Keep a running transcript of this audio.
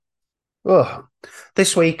Oh,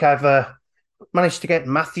 this week I've managed to get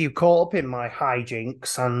Matthew caught up in my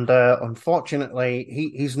hijinks, and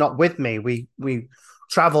unfortunately he's not with me. We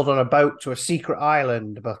travelled on a boat to a secret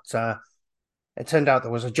island, but it turned out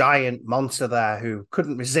there was a giant monster there who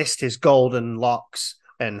couldn't resist his golden locks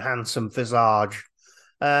and handsome visage,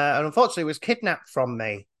 and unfortunately was kidnapped from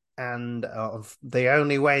me. And the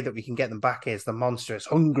only way that we can get them back is the monster is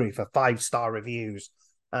hungry for 5-star reviews.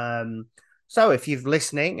 Um, so if you're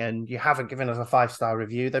listening and you haven't given us a 5-star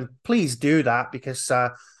review, then please do that because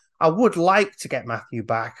I would like to get Matthew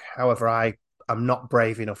back. However, I am not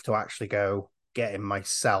brave enough to actually go get him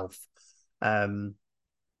myself. Um,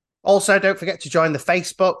 Also, don't forget to join the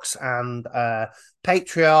Facebooks and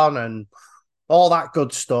Patreon and all that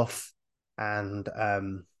good stuff. And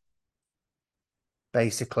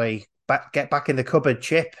basically, get back in the cupboard,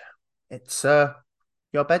 Chip. It's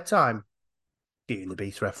your bedtime. Beauty and the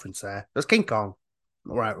Beast reference there. There's King Kong.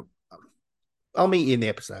 All right. I'll meet you in the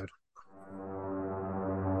episode.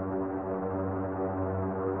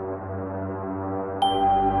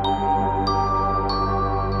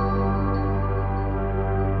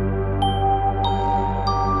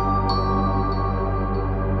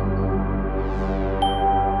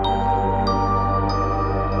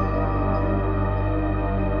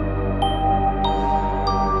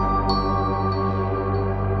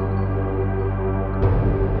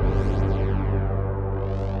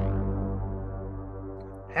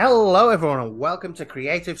 Hello, everyone, and welcome to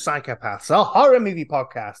Creative Psychopaths, a horror movie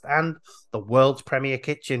podcast and the world's premier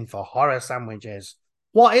kitchen for horror sandwiches.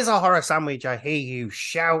 What is a horror sandwich? I hear you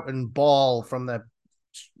shout and bawl from the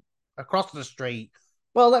across the street.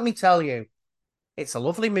 Well, let me tell you, it's a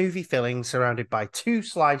lovely movie filling surrounded by two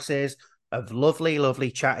slices of lovely,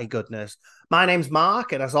 lovely chatty goodness. My name's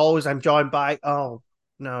Mark, and as always, I'm joined by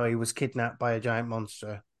no, he was kidnapped by a giant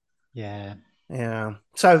monster. Yeah. Yeah.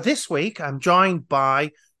 So this week I'm joined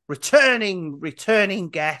by returning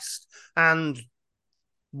guest and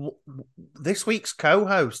this week's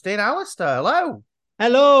co-host, in Alistair. Hello.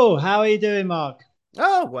 Hello, how are you doing, Mark?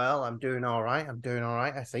 Oh well, I'm doing all right. I'm doing all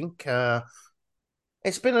right. I think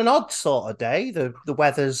it's been an odd sort of day. The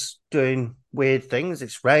weather's doing weird things.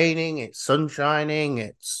 It's raining. It's sun shining.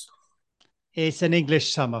 It's It's an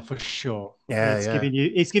English summer for sure. yeah, It's yeah,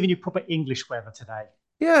 giving you proper English weather today.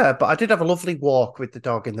 yeah. But I did have a lovely walk with the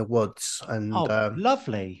dog in the woods, and Oh,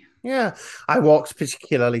 lovely. yeah, I walked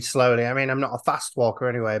particularly slowly. I mean, I'm not a fast walker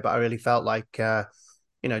anyway, but I really felt like,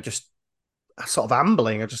 just sort of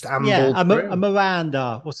ambling. I just Yeah, ambled A through.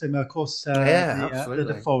 Miranda, also of course Yeah, the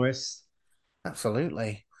absolutely. forest.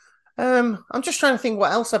 Absolutely. I'm just trying to think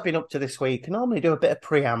what else I've been up to this week. I normally do a bit of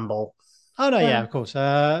preamble. Oh no, yeah, Um, of course.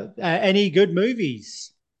 Any good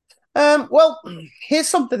movies? well, here's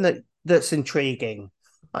something that's intriguing.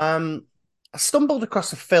 I stumbled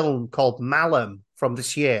across a film called Malum from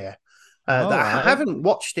this year All that I right. haven't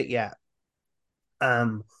watched it yet.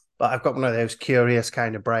 Um, but I've got one of those curious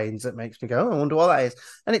kind of brains that makes me go, oh, I wonder what that is.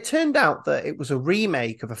 And it turned out that it was a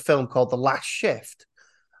remake of a film called The Last Shift.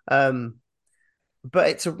 Um, but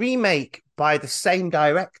it's a remake by the same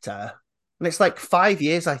director. And it's like 5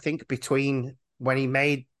 years, I think, between when he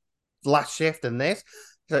made Last Shift and this.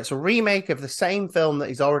 So it's a remake of the same film that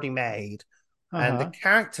he's already made, and the Uh-huh.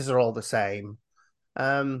 characters are all the same.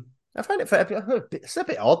 I find it's a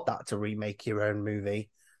bit odd that to remake your own movie.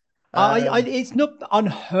 Um, It's not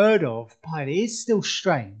unheard of, but it is still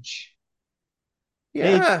strange.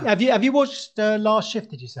 yeah, Have you watched Last Shift,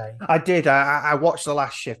 did you say? I did. I watched the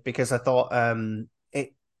Last Shift because I thought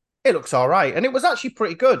it looks all right, and it was actually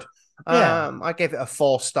pretty good. Yeah. I gave it a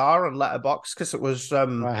 4 star on Letterbox because it was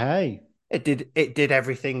Well, hey. it did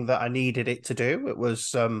everything that I needed it to do. It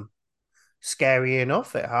was scary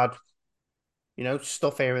enough. It had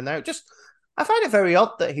stuff here and there. I find it very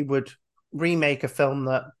odd that he would remake a film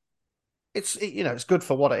that it's good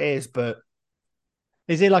for what it is, but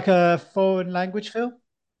Is it like a foreign language film?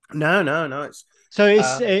 no, no, no. It's So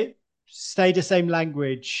uh it stayed the same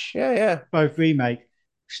language, yeah, yeah. both remake.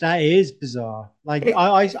 That is bizarre. Like It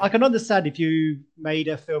I can understand if you made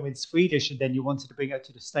a film in Swedish and then you wanted to bring it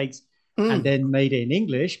to the States and mm, then made it in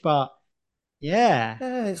English, but yeah.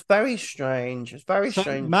 yeah, it's very strange. It's very So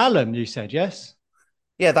strange. Malum, you said, yes?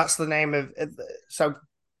 Yeah, that's the name of so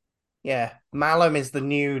yeah, Malum is the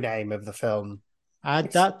new name of the film. Add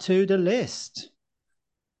It's that to the list.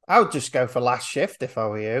 I would just go for Last Shift if I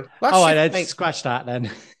were you. All right, let's scratch that then.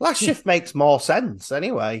 Last Shift makes more sense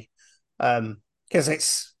anyway. Because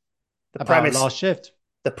it's the About premise Last Shift.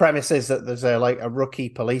 the premise is that there's a rookie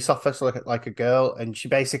police officer like a girl, and she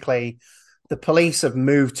basically the police have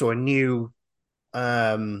moved to a new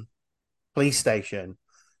um police station,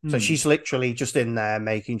 So Hmm. she's literally just in there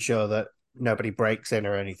making sure that nobody breaks in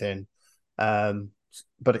or anything. Um,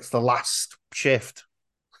 but it's the last shift.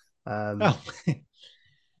 Um, Oh,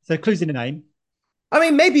 so clues in the name. I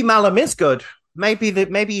mean, maybe Malum is good. Maybe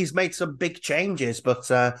he's made some big changes, but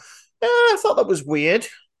yeah, I thought that was weird.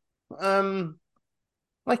 Um,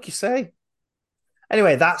 like you say.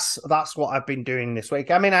 Anyway, that's what I've been doing this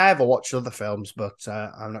week. I mean, I have watched other films, but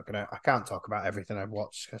I can't talk about everything I've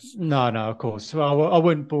watched because No, no, of course. Well, I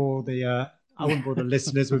wouldn't bore the I wouldn't bore the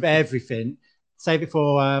listeners with everything. Save it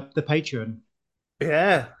for the Patreon.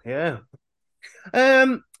 yeah, yeah.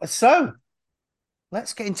 So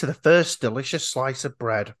let's get into the first delicious slice of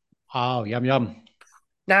bread. Oh, yum yum.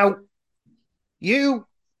 Now, you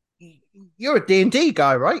you're a D&D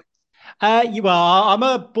guy, right? Well, I'm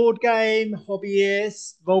a board game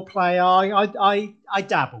hobbyist, role player. I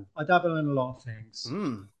dabble. I dabble in a lot of things.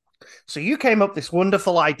 Hmm. So you came up this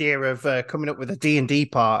wonderful idea of coming up with a D&D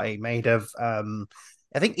party made of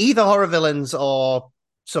I think either horror villains or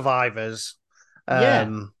survivors. Yeah,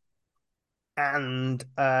 Um and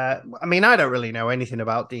I mean I don't really know anything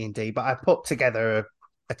about D&D, but I put together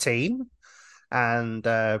a team and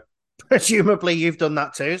presumably you've done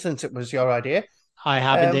that too since it was your idea. I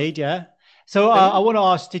have Um indeed. Yeah. So so I want to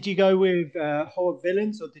ask: did you go with horror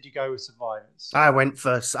villains or did you go with survivors? I went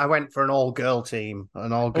for an all-girl team,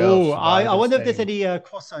 an all-girl Oh, I survivors wonder if there's team. any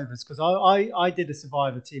crossovers because I did a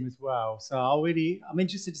survivor team as well. So I'm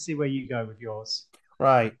interested to see where you go with yours.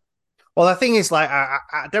 Right. Well, the thing is, like,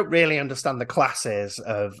 I don't really understand the classes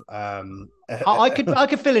of I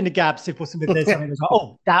could fill in the gaps if there's something that's like,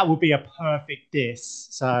 oh, that would be a perfect diss.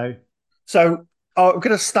 So so I'm going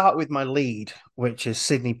to start with my lead, which is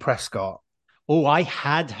Sydney Prescott. oh, I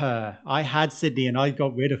had her. I had Sydney, and I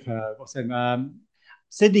got rid of her.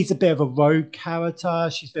 Sydney's a bit of a rogue character.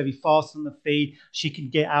 She's very fast on the feet. She can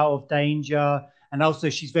get out of danger, and also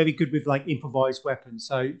she's very good with like improvised weapons.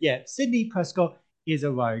 So yeah, Sydney Prescott is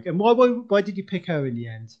a rogue. And why did you pick her in the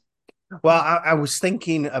end? Well, I was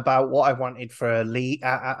thinking about what I wanted for a lead.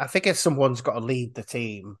 I figure someone's got to lead the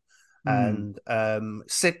team, Hmm. and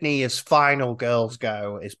Sydney, as final girls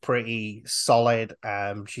go, is pretty solid.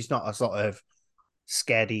 She's not a sort of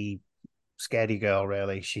scaredy, scaredy girl,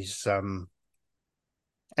 really. She's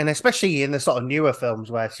and especially in the sort of newer films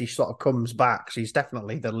where she sort of comes back, she's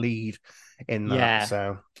definitely the lead in that. Yeah,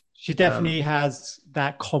 So, she um, definitely has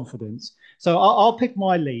that confidence. So I'll pick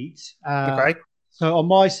my lead. okay. So on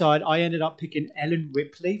my side, I ended up picking Ellen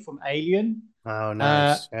Ripley from Alien. Oh, Uh,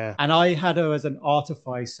 nice. Yeah. and I had her as an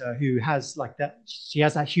artificer who has like that. She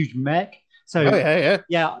has that huge mech. Oh, So yeah, yeah.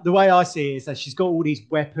 yeah, the way I see it is that she's got all these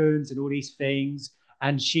weapons and all these things,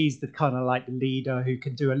 and she's the kind of like leader who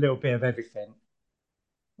can do a little bit of everything.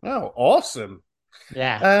 Oh, awesome.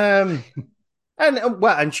 Yeah, Um, and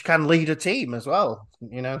well, and she can lead a team as well.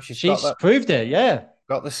 She's she's proved it. Yeah.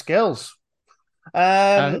 got the skills.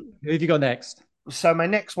 Um, Who have you got next? so my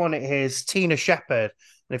next one is Tina Shepherd.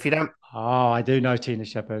 And if you don't, Oh, I do know Tina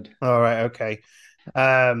Shepherd. all right, okay.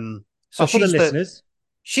 So Oh, for the listeners,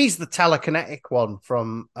 she's the telekinetic one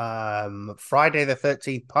from Friday the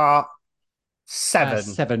 13th part 7.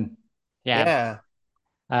 seven. Yeah.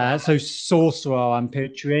 Yeah. So sorcerer, I'm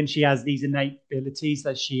picturing. She has these innate abilities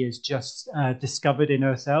that she has just discovered in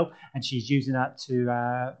herself, and she's using that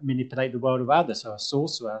to manipulate the world around her. So a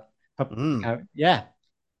sorcerer. Mm. Yeah.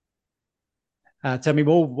 Tell me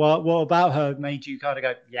more. What about her made you kind of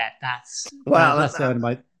go, yeah, Well, that's the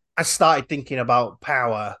my. I started thinking about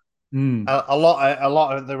power. Mm, A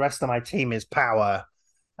lot of the rest of my team is power.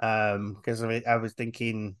 Because I was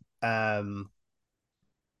thinking,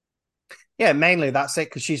 yeah, mainly that's it.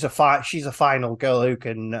 Because she's a final girl who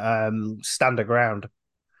can stand her ground.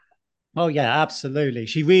 oh yeah, absolutely.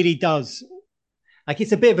 She really does. Like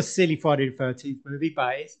it's a bit of a silly Friday the 13th movie,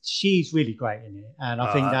 but she's really great in it. And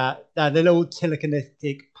I think Uh, that the little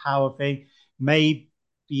telekinetic power thing may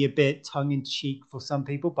be a bit tongue in cheek for some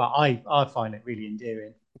people, but I find it really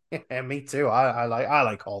endearing. yeah, me too. I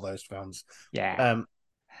like all those films. Yeah. Um,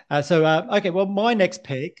 Okay, well, my next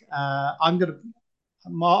pick, I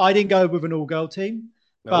didn't go with an all girl team,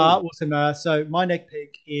 but oh, awesome. So my next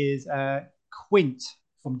pick is Quint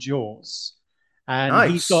from Jaws, and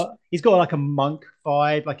nice. he's got like a monk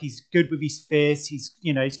vibe. Like he's good with his fists. He's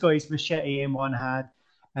got his machete in one hand,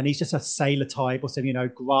 and he's just a sailor type or something.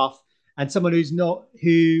 Gruff, and someone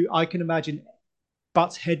who I can imagine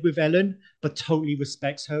butts head with Ellen, but totally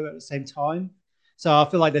respects her at the same time. So I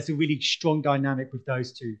feel like there's a really strong dynamic with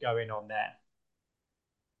those two going on there.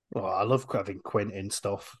 Oh, I love having Quentin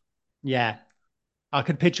stuff. Yeah, I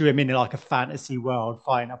could picture him in like a fantasy world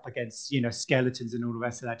fighting up against, skeletons and all the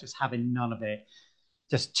rest of that, just having none of it,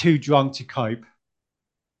 just too drunk to cope.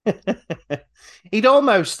 He'd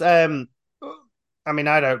almost I mean,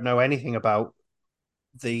 I don't know anything about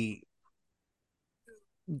the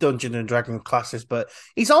Dungeon and Dragon classes, but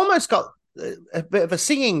he's almost got a bit of a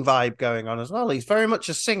singing vibe going on as well. He's very much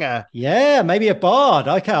a singer. Yeah, maybe a bard.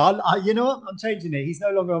 Okay, you know what? I'm changing it. He's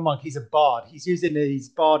no longer a monk. He's a bard. He's using his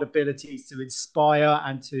bard abilities to inspire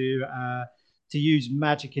and to use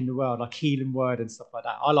magic in the world, like healing word and stuff like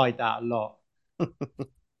that. I like that a lot.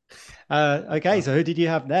 Okay, so who did you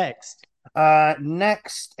have next?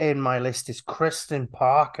 Next in my list is Kristen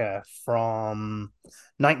Parker from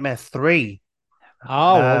Nightmare 3.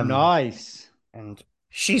 Oh, well, Um, nice. and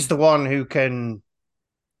she's the one who can,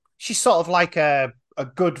 she's sort of like a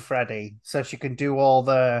good Freddy. So she can do all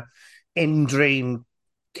the in dream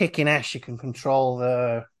kicking ass. She can control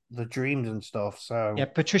the dreams and stuff. Yeah, So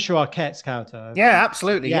Patricia Arquette's character. yeah,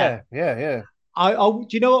 absolutely. Yeah, Yeah. do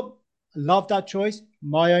you know what? Love that choice.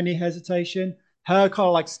 My only hesitation, her kind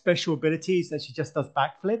of like special abilities that she just does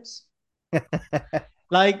backflips.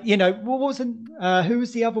 Like, what wasn't who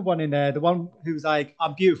was the other one in there? The one who was like,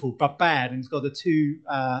 I'm beautiful but bad, and he's got the two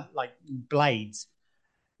like blades.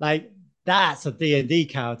 Like that's a D&D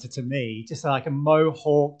character to me. Just like a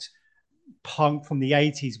mohawked punk from the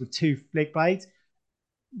 80s with two flick blades.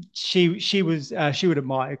 She would have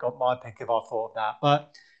might have got my pick if I thought of that.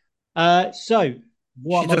 But so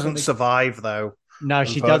what She am I doesn't gonna survive though, no,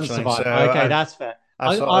 she doesn't unfortunately. survive. So Okay, that's fair. I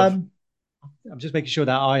I, sort of I'm just making sure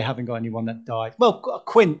that I haven't got anyone that died. Well,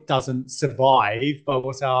 Quint doesn't survive, but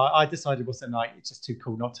also I decided was like it's just too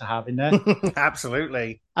cool not to have in there.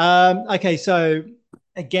 absolutely. Okay, so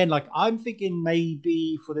again, like I'm thinking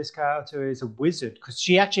maybe for this character is a wizard because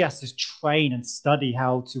she actually has to train and study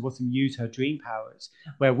how to what's use her dream powers,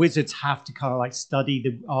 where wizards have to kind of like study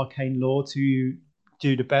the arcane law to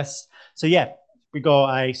do the best. So yeah, we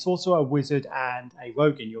got a sorcerer, a wizard, and a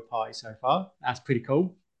rogue in your party so far. That's pretty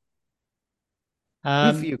cool. Who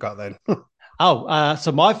have Um, you got then?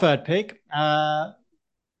 so my third pick, going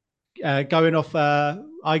off,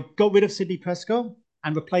 I got rid of Sidney Prescott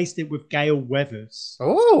and replaced it with Gail Weathers.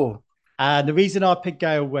 Oh, And the reason I picked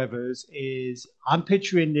Gail Weathers is I'm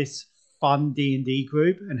picturing this fun D&D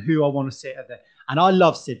group and who I want to sit at there. And I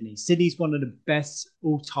love Sydney. Sydney's one of the best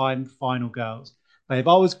all-time final girls. But if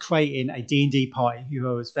I was creating a D&D party who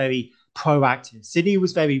was very proactive, Sydney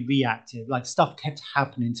was very reactive. Like stuff kept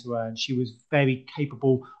happening to her and she was very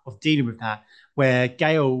capable of dealing with that. Where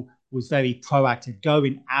Gail was very proactive,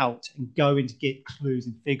 going out and going to get clues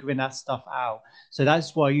and figuring that stuff out. So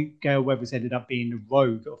that's why Gail Weathers ended up being the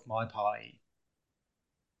rogue of my party.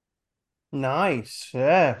 nice.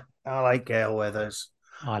 Yeah, I like Gale Weathers.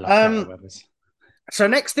 I love Gail Um, Weathers. so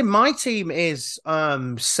next in my team is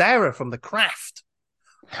Sarah from The Craft.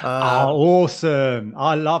 Uh, Oh, awesome.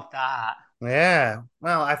 I love that. yeah.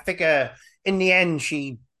 Well, I figure in the end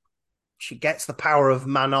she gets the power of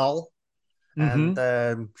Manol, and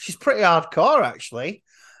Mm-hmm. she's pretty hardcore actually.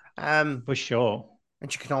 Um, For sure.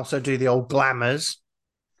 and she can also do the old glamours.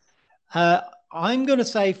 Uh, I'm going to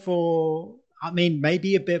say I mean,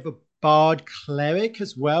 maybe a bit of a bard cleric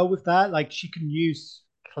as well with that. Like she can use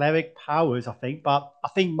cleric powers, I think, but I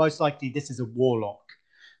think most likely this is a warlock,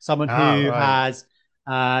 someone Ah, who right. has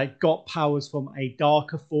got powers from a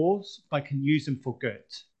darker force but can use them for good.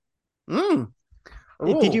 Mm.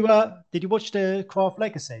 Did Oh, you watch the Craft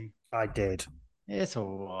Legacy? I did. It's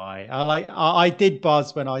all right. I did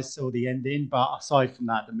buzz when I saw the ending, but aside from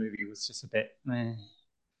that, the movie was just a bit. Meh.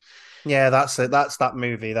 Yeah, that's it. That's that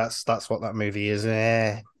movie. That's what that movie is.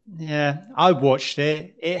 Yeah. Yeah, I watched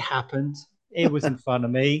it. It happened. It was in front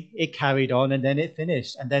of me. It carried on, and then it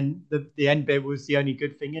finished. And then the end bit was the only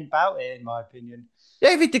good thing about it, in my opinion.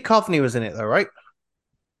 David Duchovny was in it though, right?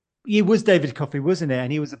 It was David Coffey, wasn't it?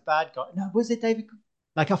 And he was a bad guy. No, was it David?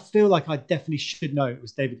 Like I feel like I definitely should know it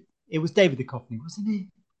was David. It was David Duchovny, wasn't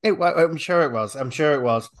it? I'm sure it was. I'm sure it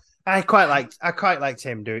was. I quite liked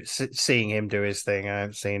him seeing him do his thing. I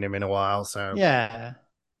haven't seen him in a while, so Yeah.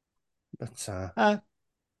 but Uh,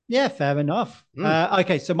 yeah, fair enough. mm.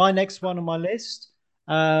 Okay, so my next one on my list,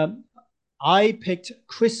 um, I picked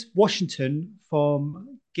Chris Washington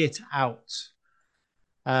from Get Out.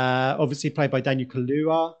 Obviously played by Daniel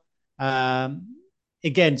Kaluuya. Um,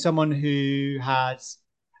 Again, someone who has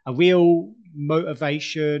a real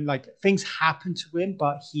motivation. Like things happen to him,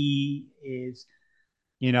 but he is,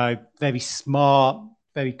 very smart,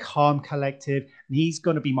 very calm, collective, and he's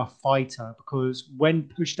going to be my fighter because when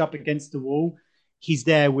pushed up against the wall, he's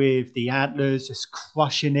there with the antlers, just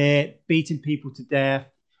crushing it, beating people to death.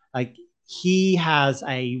 Like he has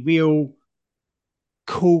a real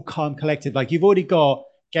cool, calm, collective. Like you've already got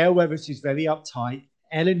Gail Weathers, who's very uptight,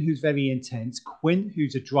 Ellen, who's very intense, Quint,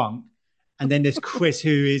 who's a drunk, And then there's Chris, who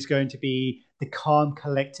is going to be the calm,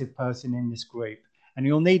 collective person in this group. And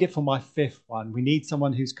you'll need it for my fifth one. We need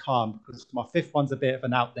someone who's calm because my fifth one's a bit of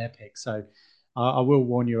an out there pick. So I will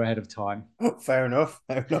warn you ahead of time. Fair enough.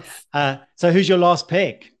 Fair enough. So who's your last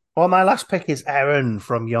pick? Well, my last pick is Erin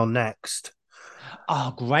from You're Next.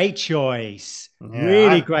 Oh, great choice. Yeah,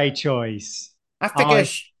 Really great choice. I figure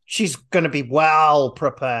she's going to be well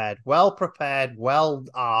prepared, well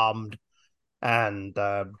armed. And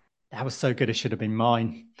that was so good. It should have been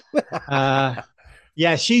mine.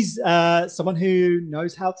 Yeah, she's someone who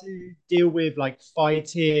knows how to deal with like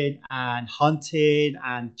fighting and hunting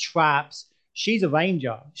and traps. She's a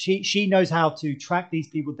ranger. She knows how to track these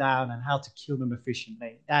people down and how to kill them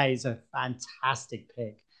efficiently. That is a fantastic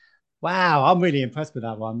pick. Wow, I'm really impressed with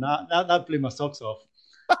that one. That blew my socks off.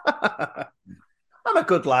 I'm a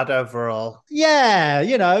good lad overall. Yeah,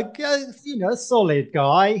 solid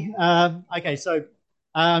guy. Okay, so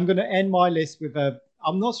I'm going to end my list with a.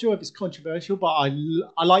 I'm not sure if it's controversial, but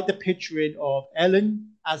I like the picturing of Ellen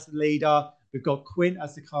as the leader. We've got Quint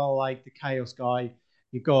as the kind of like the chaos guy.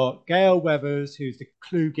 You've got Gail Weathers, who's the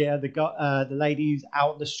clue getter, the lady who's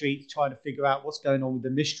out on the streets trying to figure out what's going on with the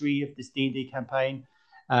mystery of this D&D campaign.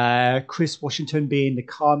 Chris Washington being the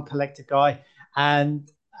calm, collected guy,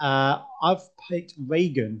 and I've picked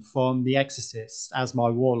Reagan from The Exorcist as my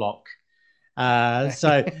warlock.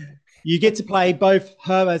 So you get to play both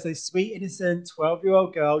her as a sweet, innocent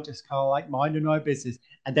 12-year-old girl, just kind of like minding her business.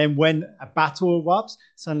 And then when a battle erupts,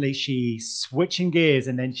 suddenly she's switching gears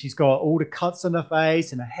and then she's got all the cuts on her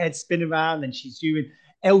face and her head spinning around and she's doing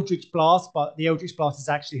Eldritch Blast, but the Eldritch Blast is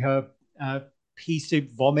actually her pea soup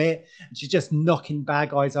vomit. And she's just knocking bad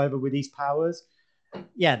guys over with these powers.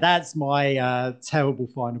 Yeah, that's my terrible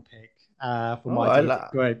final pick for my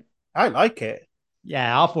group. I like it.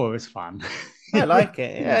 Yeah, I thought it was fun. I like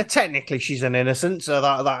it. Yeah, technically she's an innocent, so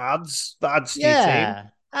that adds to your team. Yeah,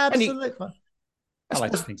 absolutely. I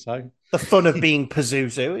like to think so. The fun of being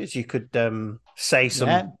Pazuzu is you could say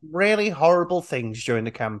some really horrible things during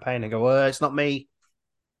the campaign and go, "Well, it's not me."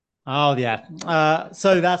 Oh yeah.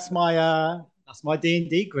 So that's my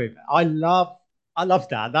D&D group. I love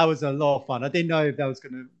that. That was a lot of fun. I didn't know if that was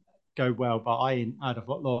going to go well, but I had a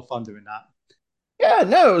lot of fun doing that. Yeah,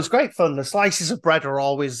 no, it was great fun. The slices of bread are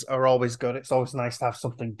always good. It's always nice to have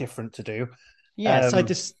something different to do. Yeah, so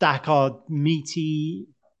just stack our meaty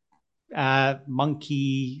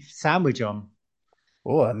monkey sandwich on.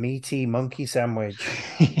 Oh, a meaty monkey sandwich.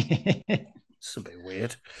 It's a bit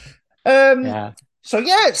weird. Yeah. So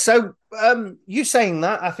you saying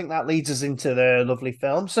that, I think that leads us into the lovely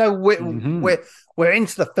film. So we're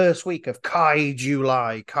into the first week of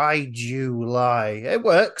Kaiju-Lai. It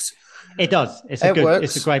works. It does. It's a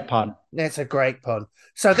great pun. It's a great pun.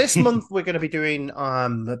 So this month we're going to be doing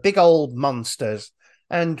big old monsters.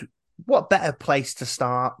 And what better place to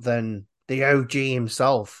start than the OG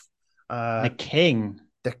himself? The king.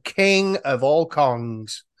 The king of all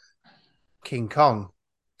Kongs. King Kong.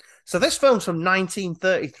 So this film's from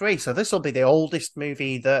 1933. So this will be the oldest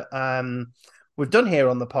movie that we've done here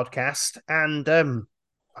on the podcast. And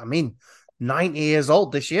 90 years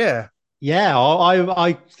old this year. Yeah,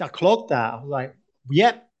 I clocked that. I was like,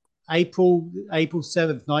 yep, April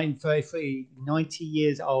 7th, 1933, 90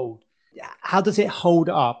 years old. How does it hold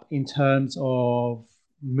up in terms of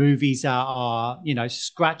movies that are,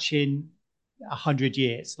 scratching 100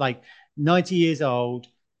 years? Like 90 years old,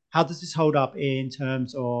 how does this hold up in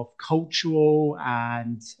terms of cultural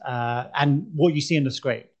and what you see on the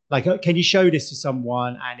screen? Like, can you show this to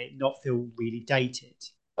someone and it not feel really dated?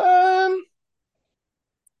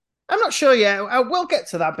 I'm not sure yet. We'll get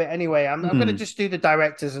to that bit anyway. I'm going to just do the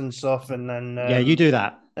directors and stuff, and then you do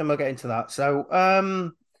that, and we'll get into that.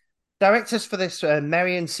 So, directors for this: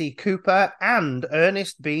 Merian C. Cooper and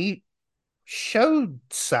Ernest B.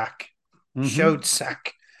 Schoedsack.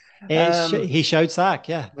 Schoedsack. He showed Sack,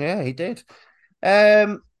 yeah. Yeah, he did.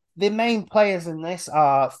 The main players in this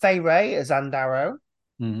are Fay Wray as Andaro,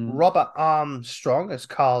 Robert Armstrong as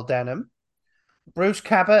Carl Denham, Bruce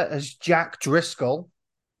Cabot as Jack Driscoll,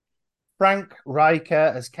 Frank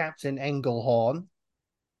Riker as Captain Engelhorn,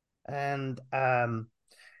 and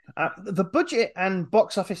the budget and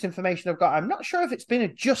box office information I've got, I'm not sure if it's been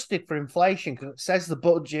adjusted for inflation because it says the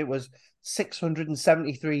budget was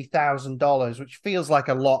 $673,000, which feels like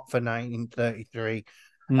a lot for 1933.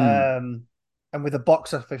 And with a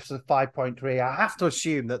box office of 5.3, I have to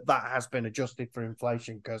assume that has been adjusted for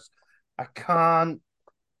inflation because I can't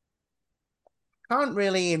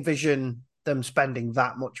really envision them spending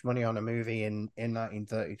that much money on a movie in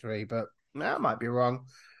 1933, but that might be wrong.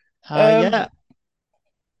 Yeah.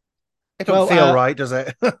 It don't feel right, does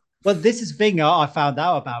it? Well, this is the thing I found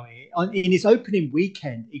out about it. In its opening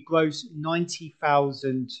weekend, it grossed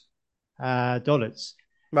 $90,000.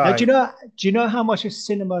 Now, Right. do you know how much a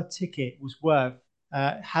cinema ticket was worth?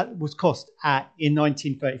 Was cost at in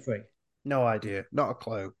 1933? No idea. Not a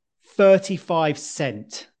clue. 35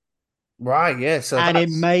 cents, Right. Yeah. So and it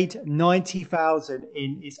that's made 90,000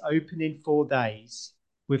 in its opening 4 days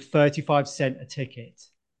with 35 cents a ticket.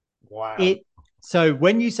 wow. It So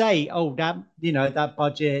when you say, oh, that that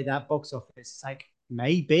budget, that box office, it's like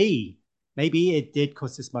maybe it did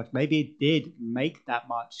cost this much, maybe it did make that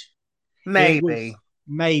much. It was Maybe.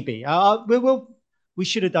 maybe. We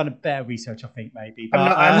should have done a better research, I think, maybe.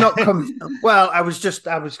 I'm But not. I'm not. Well, I was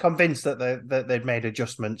convinced that they'd made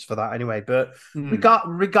adjustments for that anyway. But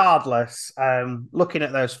regardless, looking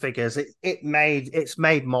at those figures, it's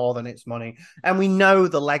made more than its money, and we know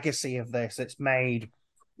the legacy of this. It's made,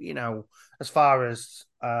 you know, as far as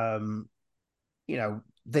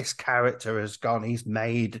this character has gone.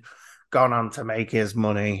 Gone on to make his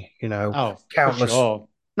money. oh, for Countless, sure.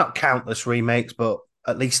 not countless remakes, but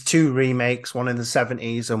at least two remakes, one in the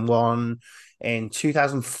 70s and one in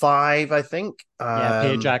 2005, I think. Yeah,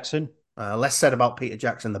 Peter Jackson. Less said about Peter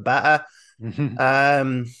Jackson, the better. So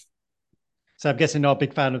Um, I'm guessing not a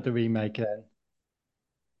big fan of the remake then.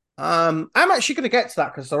 I'm actually going to get to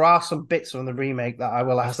that because there are some bits from the remake that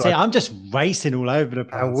I see. I'm just racing all over the I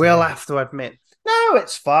place will here. have to admit. No,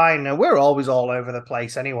 it's fine. We're always all over the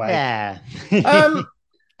place anyway. Yeah. Um,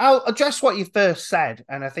 I'll address what you first said,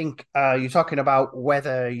 and I think you're talking about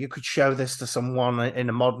whether you could show this to someone in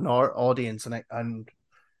a modern audience and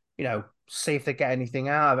see if they get anything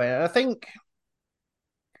out of it. I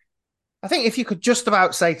think if you could just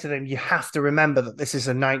about say to them, you have to remember that this is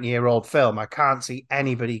a 90-year-old film. I can't see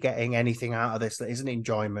anybody getting anything out of this that isn't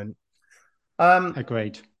enjoyment. Um,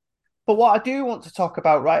 Agreed. but what I do want to talk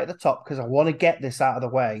about right at the top, because I want to get this out of the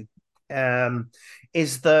way,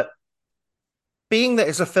 is that being that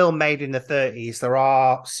it's a film made in the 30s, there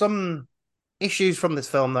are some issues from this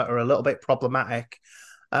film that are a little bit problematic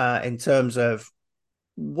in terms of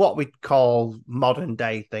what we'd call modern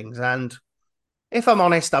day things. And if I'm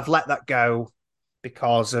honest, I've let that go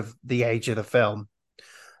because of the age of the film.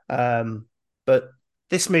 But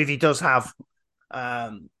this movie does have,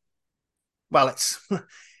 well, it's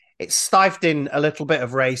stifled in a little bit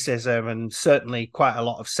of racism and certainly quite a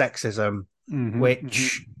lot of sexism,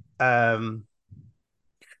 which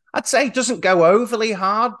I'd say doesn't go overly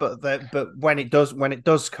hard, but when it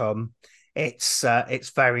does come, it's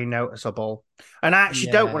very noticeable. And I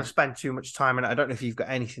actually don't want Yeah. to spend too much time on it. I don't know if you've got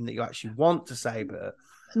anything that you actually want to say, but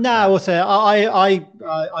No, uh, also I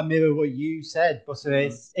mirror what you said, but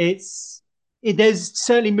there's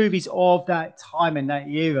certainly movies of that time and that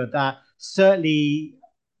era that certainly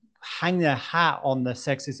hang their hat on the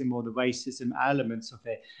sexism or the racism elements of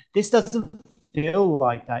it. This doesn't feel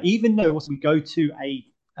like that, even though also we go to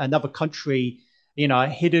another country, a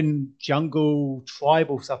hidden jungle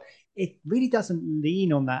tribal stuff. It really doesn't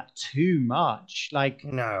lean on that too much.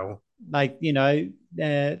 no,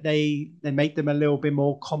 They make them a little bit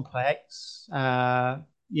more complex, and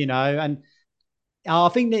I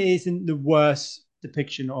think that isn't the worst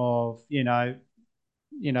depiction of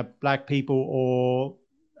black people or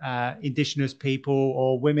indigenous people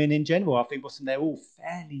or women in general. I think they're all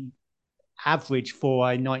fairly average for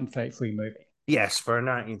a 1933 movie. yes, for a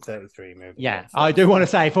 1933 movie, Yeah, yes, I do want to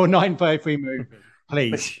say for a 1933 movie, for,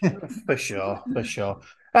 please. for sure, for sure.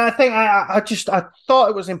 I think I thought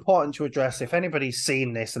it was important to address if anybody's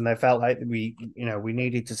seen this and they felt like we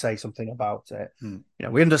needed to say something about it.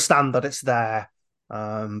 We understand that it's there,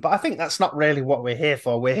 but I think that's not really what we're here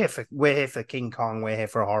for. We're here for King Kong. We're here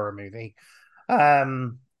for a horror movie,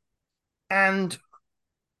 and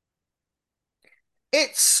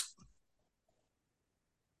it's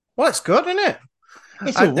well, it's good, isn't it?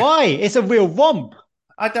 It's all I, right. It's a real romp.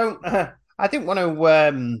 I don't. I didn't want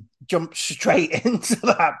to jump straight into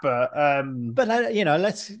that, but But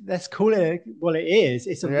let's call it what it is.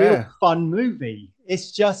 It's a real yeah, fun movie.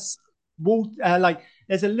 It's just like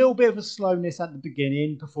there's a little bit of a slowness at the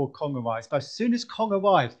beginning before Kong arrives, but as soon as Kong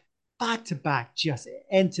arrives, back to back, just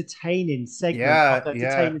entertaining segment yeah, after yeah.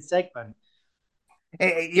 entertaining segment.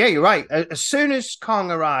 Yeah, you're right. As soon as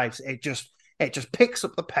Kong arrives, it just picks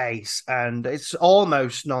up the pace and it's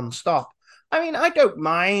almost non-stop. I mean, I don't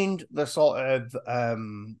mind the start,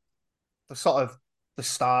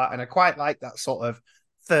 and I quite like that sort of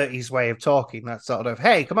 30s way of talking. That sort of,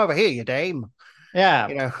 hey, come over here, you dame. Yeah,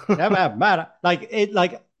 You know, never matter. Like it,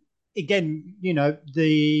 like again,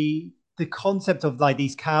 the concept of like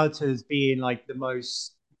these characters being like the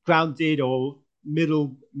most grounded or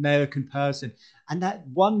middle American person. And that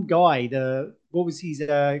one guy, the what was his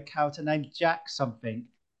character name? Jack something.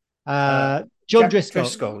 Uh, John Jack Driscoll.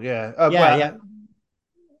 Driscoll, yeah. Yeah,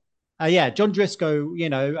 yeah, yeah. John Driscoll.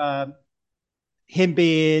 Him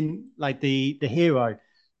being like the hero.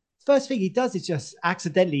 First thing he does is just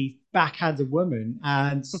accidentally backhands a woman,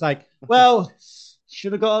 and it's like, well,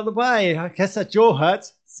 should have got out of the way. I guess that jaw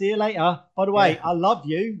hurts. See you later. By the way, yeah, I love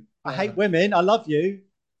you. I yeah, hate women. I love you.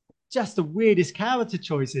 Just the weirdest character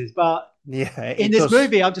choices. But yeah. in It this does.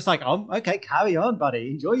 movie, I'm just like, oh, okay, carry on,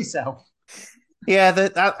 buddy. Enjoy yourself. Yeah,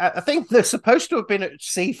 I think they're supposed to have been at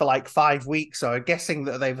sea for like 5 weeks, so I'm guessing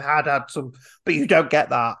that they've had some, but you don't get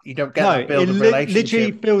that. You don't get No, that it build of literally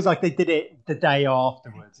relationship. feels like they did it the day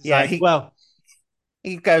afterwards. It's Yeah, like, well,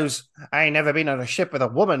 he goes, I ain't never been on a ship with a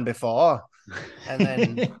woman before, and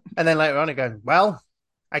then and then later on he goes, well,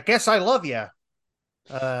 I guess I love you.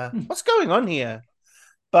 What's going on here?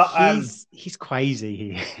 But he's crazy. He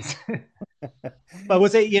is. But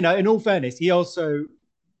was it, in all fairness, he also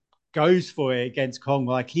goes for it against Kong.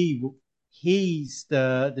 Like he's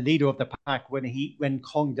the leader of the pack when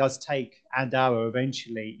Kong does take Andaro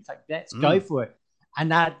eventually. It's like let's go mm, for it.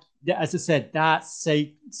 And that, as I said, that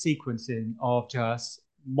sequencing of just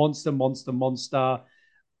monster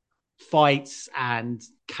fights and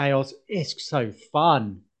chaos is so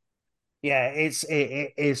fun. yeah,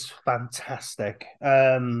 it is fantastic.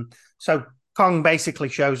 So Kong basically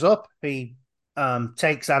shows up. He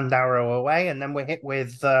takes Andaro away, and then we're hit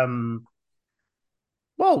with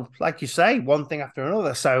well, like you say, one thing after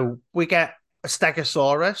another. So we get a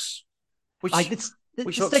Stegosaurus, Like which the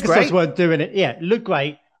which looks Stegosaurus great. weren't doing it. Yeah, it looked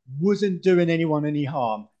great. Wasn't doing anyone any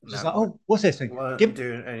harm. Just like, No, oh, what's this thing? weren't Give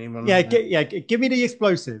doing anyone. Yeah, give me the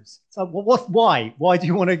explosives. So what? Why? Why do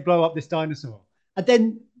you want to blow up this dinosaur? And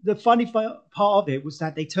then the funny part of it was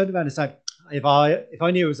that they turned around and said, if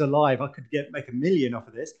I knew it was alive, I could make a million off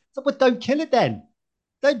of this. So, but don't kill it then.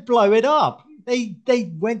 Don't blow it up.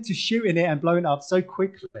 They went to shooting it and blowing it up so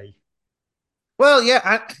quickly. Well,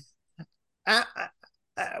 yeah,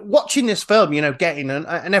 watching this film, getting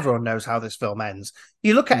and everyone knows how this film ends.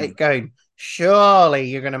 You look at Hmm. it going, surely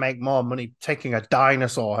you're going to make more money taking a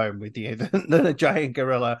dinosaur home with you than a giant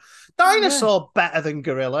gorilla. Yeah. Dinosaur better than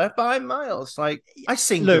gorilla by miles. Like I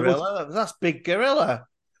seen Look, well, gorilla, that's big gorilla,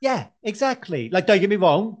 yeah, exactly. Like, don't get me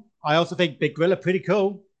wrong. I also think Big Gorilla pretty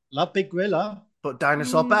cool. Love Big Gorilla. but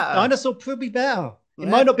dinosaur better. Dinosaur probably better. It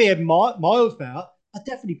might Yeah, not be a miles better, but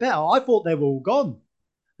definitely better. I thought they were all gone.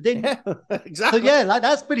 Then yeah, so exactly. yeah, like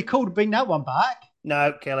that's pretty cool to bring that one back.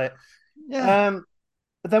 No, kill it. Yeah. Um,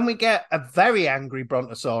 but then we get a very angry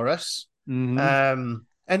Brontosaurus. Mm-hmm.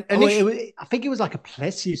 And Oh, initially, I think it was like a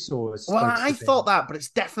plesiosaur it's well, supposed I to be. thought that, but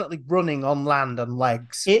it's definitely running on land and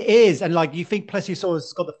legs. It is, and like you think plesiosaur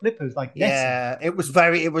has got the flippers like Nessie, Yeah, it was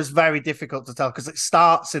very difficult to tell because it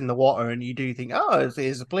starts in the water and you do think, oh, it's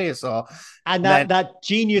a plesiosaur, and and then that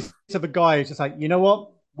genius of a guy is just like, you know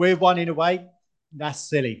what, we're running away. That's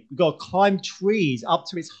silly. We've got to climb trees up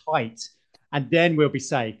to its height, and then we'll be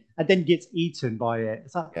safe. And then gets eaten by it.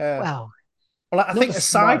 It's like, yeah. wow, Well, I not think the aside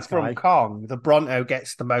smartest from guy. Kong, the Bronto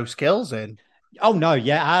gets the most kills in. Oh no,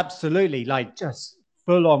 yeah, absolutely. Like just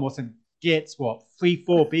full on wasn't gets what 3,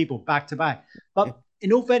 4 people back to back. But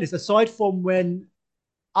in all fairness, aside from when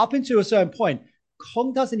up until a certain point,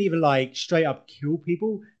 Kong doesn't even like straight up kill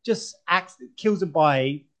people, just kills them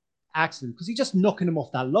by accident because he's just knocking them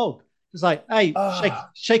off that log. It's like, hey, Oh,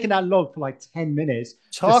 shaking that log for like 10 minutes.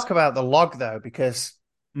 talk Just about the log though, because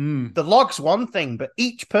mm, the log's one thing, but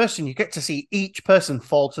each person you get to see each person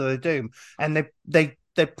fall to their doom, and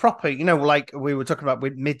they proper, like we were talking about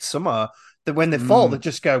with Midsummer, that when they fall, they mm.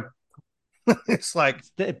 just go. It's like,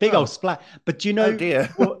 The big old oh, splat. But do you oh know dear.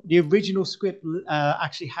 what the original script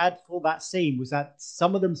actually had for that scene was that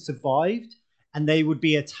some of them survived and they would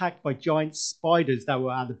be attacked by giant spiders that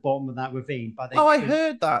were at the bottom of that ravine. But Oh, I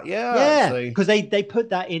heard that. Yeah, yeah, actually. because they put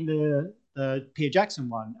that in the Peter Jackson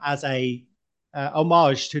one as a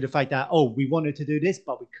homage to the fact that we wanted to do this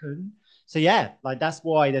but we couldn't. So yeah, like that's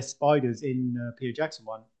why there's spiders in Peter Jackson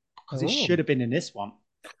one because it should Oh, have been in this one.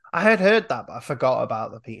 I had heard that, but I forgot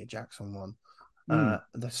about the Peter Jackson one. Mm.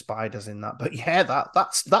 The spiders in that, but yeah,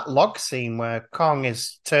 that's that log scene where Kong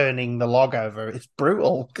is turning the log over. It's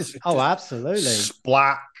brutal because it Oh, just absolutely.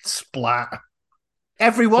 splat, splat.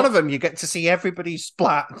 Every one of So them, you get to see everybody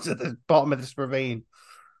splat to the bottom of this ravine.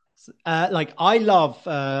 like I love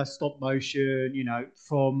stop motion,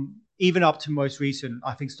 from even up to most recent.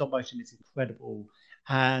 I think stop motion is incredible.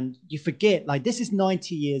 And you forget, like, this is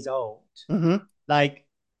 90 years old. Mm-hmm. Like,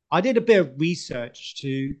 I did a bit of research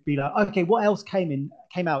to be like, okay, what else came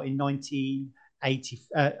out in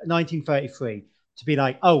 1933 to be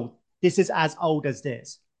like, oh, this is as old as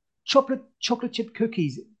this. Chocolate chip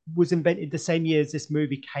cookies was invented the same year as this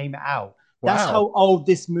movie came out. That's Wow. how old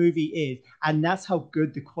this movie is, and that's how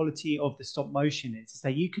good the quality of the stop motion is. So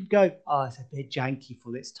you could go, oh, it's a bit janky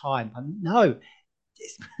for its time, but no,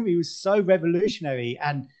 this movie was so revolutionary.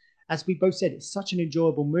 And as we both said, it's such an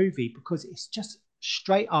enjoyable movie because it's just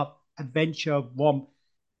straight up adventure romp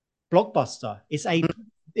blockbuster. It's a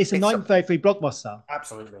It's 1933 blockbuster.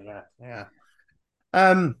 absolutely, yeah, yeah.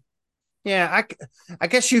 Um, yeah, I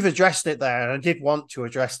guess you've addressed it there, and I did want to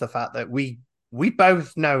address the fact that we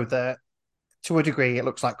both know that to a degree it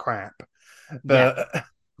looks like crap, Yeah, but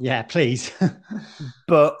yeah, please.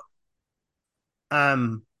 but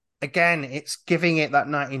um, again, it's giving it that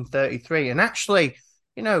 1933, and actually,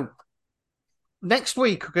 you know, next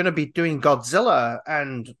week we're going to be doing Godzilla,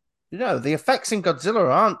 and the effects in Godzilla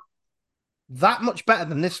aren't that much better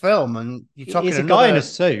than this film, and you're talking It's a guy in a another,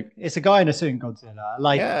 suit. It's a guy in a suit in Godzilla.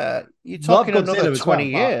 Like, yeah, you're love talking another Godzilla as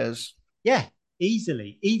 20 well, but years. yeah,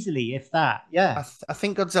 easily, if that. Yeah. I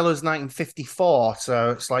think Godzilla's 1954, so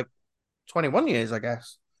it's like 21 years, I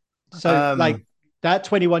guess. So, like, Um, that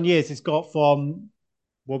 21 years has got from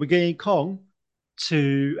what we're getting Kong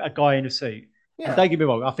to a guy in a suit. And yeah. don't get me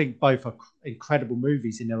wrong, I think both are incredible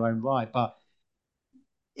movies in their own right. But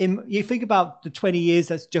you think about the 20 years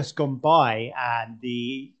that's just gone by and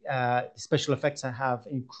the special effects that have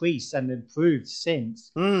increased and improved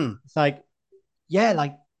since. Mm, It's like, yeah,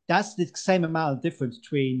 like that's the same amount of difference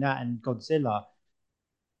between that and Godzilla.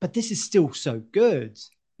 But this is still so good.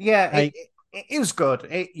 yeah, Like, it was good.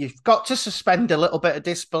 You've got to suspend a little bit of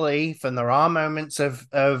disbelief, and there are moments of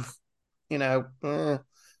you know, but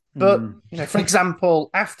mm, for example,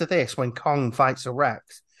 after this, when Kong fights a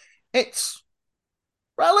Rex, it's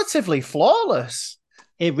relatively flawless.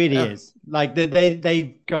 it really Yeah. is. Like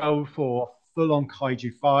they go for full on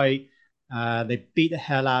kaiju fight. They beat the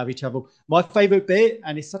hell out of each other. My favorite bit,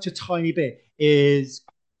 and it's such a tiny bit, is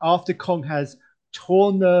after Kong has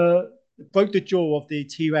torn broke the jaw of the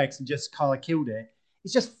T Rex and just kind of killed it.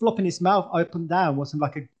 It's just flopping its mouth open down. Wasn't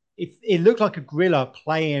like a it looked like a gorilla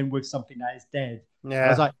playing with something that is dead. I was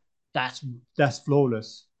Yeah, like, that's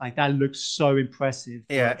flawless. Like that looks so impressive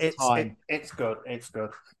for yeah, its time. it's good, it's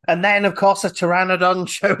good. And then of course a pteranodon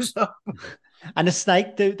shows up. And the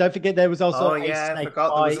snake. Don't forget there was Oh also a yeah, I snake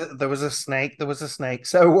forgot fight. there was a snake. There was a snake.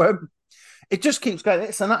 So it just keeps going.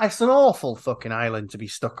 It's an awful fucking island to be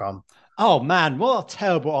stuck on. Oh man, what a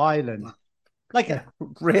terrible island! Like Yeah,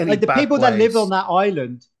 really like the bad people that live on place. that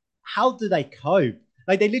island, how do they cope?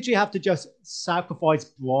 Like they literally have to just sacrifice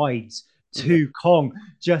brides Yeah, to Kong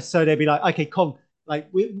just so they'd be like, okay, Kong, like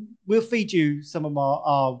we'll feed you some of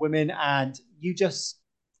our women and you just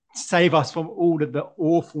save us from all of the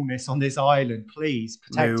awfulness on this island. Please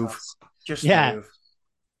protect move, us. just Yeah. move.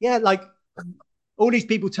 Yeah, like all these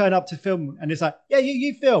people turn up to film and it's like, yeah,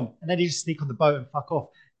 you film. And then you just sneak on the boat and fuck off.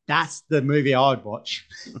 That's the movie I'd watch.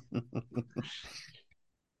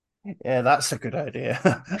 Yeah, that's a good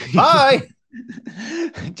idea. Bye.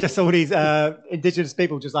 Just all these indigenous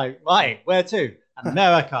people just like, right, where to?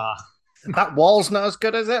 America. That wall's not as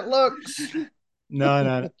good as it looks.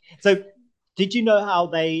 No. So, did you know how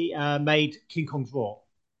they made King Kong's roar?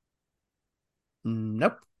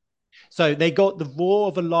 Nope. So they got the roar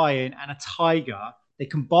of a lion and a tiger. They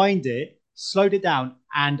combined it, slowed it down,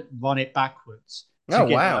 and run it backwards to Oh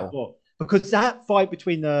get that wow. roar. Because that fight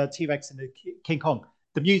between the T Rex and the King Kong,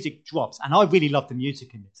 the music drops, and I really love the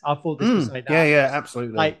music in this. I thought this was something Yeah, that yeah, just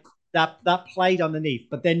absolutely. like that played underneath,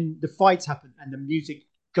 but then the fights happen and the music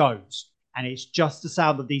goes, and it's just the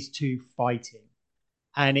sound of these two fighting,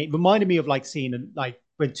 and it reminded me of like seeing like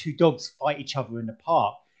when two dogs fight each other in the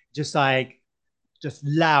park, just like just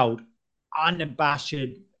loud, unabashed,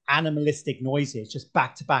 animalistic noises, just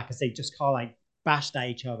back to back as they just kind of like bashed at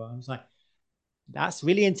each other. I was like, that's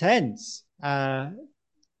really intense.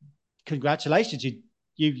 Congratulations,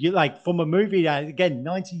 you like from a movie that again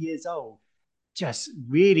 90 years old, just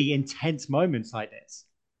really intense moments like this.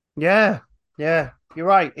 Yeah, yeah. You're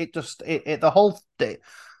right. It just the whole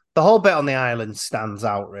bit on the island stands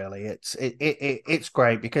out. Really, it's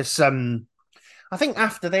great because I think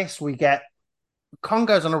after this we get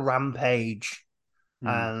Congo's on a rampage, Hmm.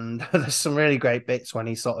 and there's some really great bits when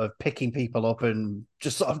he's sort of picking people up and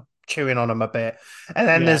just sort of chewing on them a bit. And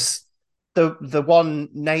then Yeah, there's the one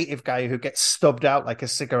native guy who gets stubbed out like a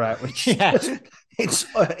cigarette, which yeah. just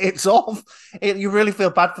it's off. You really feel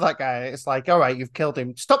bad for that guy. It's like, all right, you've killed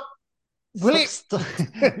him. Stop, will Stop, you?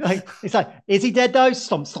 stop. Like it's like, is he dead though?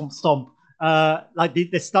 Stomp, stomp, stomp. Like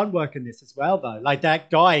the stunt work in this as well, though. Like that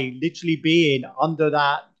guy literally being under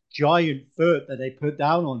that giant foot that they put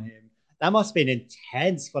down on him. That must have been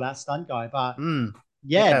intense for that stunt guy. But Mm.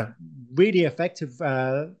 yeah, Yeah, really effective.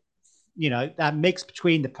 That mix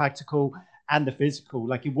between the practical and the physical.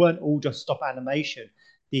 Like it weren't all just stop animation.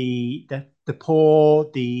 The paw,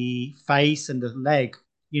 the face, and the leg.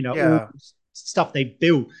 All yeah. stuff they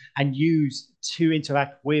built and used to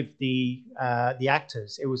interact with the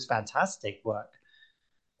actors. It was fantastic work.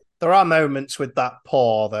 There are moments with that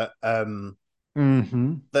paw that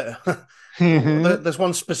Mm-hmm. that there's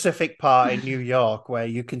one specific part in New York where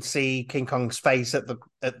you can see King Kong's face at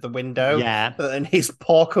the window, Yeah, but then his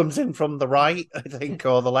paw comes in from the right, I think,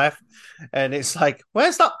 or the left, and it's like,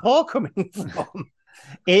 where's that paw coming from?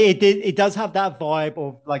 it does have that vibe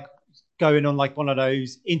of like going on like one of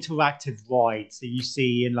those interactive rides that you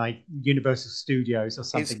see in like Universal Studios or It's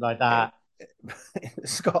something like it, that.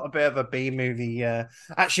 it's got a bit of a B movie.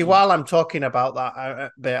 Actually, while I'm talking about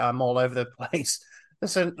that bit, I'm all over the place.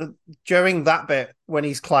 Listen, during that bit when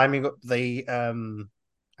he's climbing up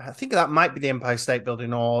I think that might be the Empire State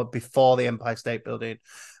Building or before the Empire State Building,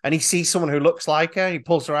 and he sees someone who looks like her. And he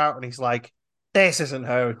pulls her out, and he's like, "This isn't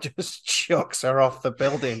her," and just chucks her off the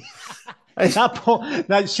building.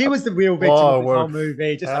 That she was the real victim of Oh, this whole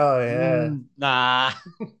movie. Just like, oh yeah, nah.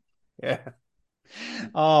 yeah,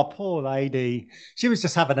 Oh, poor lady. She was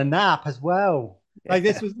just having a nap as well. yeah.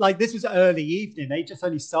 This was early evening. They just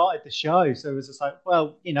only started the show, so it was just like,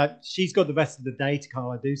 well, she's got the rest of the day to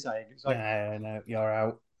kind of do something. It's like, No, no, you're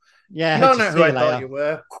out. yeah, You don't know just who see I you thought later. you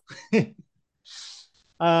were.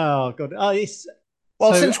 Oh god. Oh, it's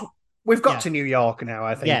Well, so since we've got yeah, to New York now,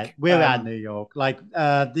 I yeah. think. We're at New York. Like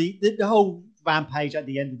the whole rampage at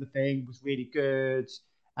the end of the thing was really good.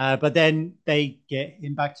 But then they get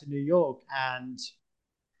him back to New York, and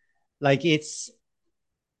like it's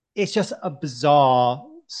just a bizarre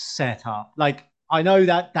setup. Like I know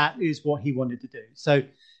that that is what he wanted to do. So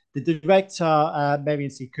the director, Marion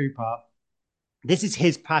C. Cooper, this is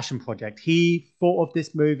his passion project. He thought of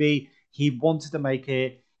this movie. He wanted to make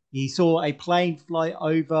it. He saw a plane fly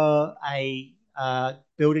over a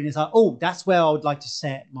building. He's like, oh, that's where I would like to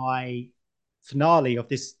set my finale of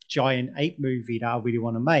this giant ape movie that I really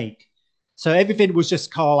want to make. So everything was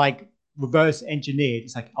just kind of like reverse engineered.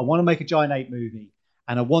 It's like, I want to make a giant ape movie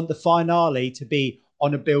and I want the finale to be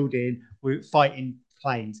on a building with fighting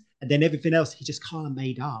planes. And then everything else he just kind of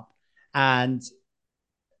made up. And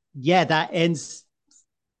yeah, that ends.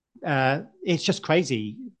 It's just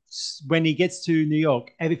crazy. When he gets to New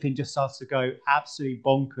York, everything just starts to go absolutely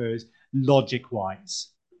bonkers, logic wise.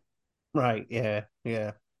 right, yeah,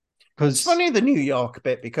 yeah. It's Because funny the New York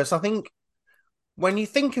bit because I think when you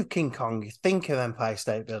think of King Kong, you think of Empire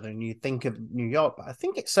State Building, you think of New York, but I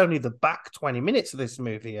think it's only the back 20 minutes of this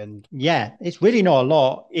movie, and yeah, it's really not a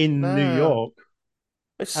lot in New nah, York.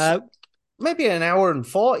 it's Uh, maybe an hour and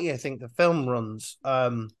 40. I think the film runs.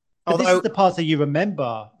 but this is Although, the part that you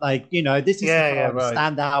remember. Like, this is the yeah, kind yeah, of like the right.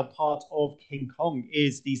 standout part of King Kong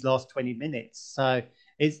is these last 20 minutes. So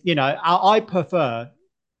it's, I prefer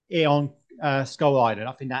it on Skull Island.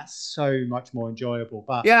 I think that's so much more enjoyable.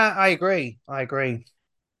 Yeah, I agree. I agree.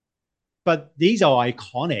 But these are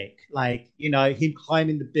iconic. Like, him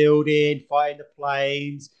climbing the building, fighting the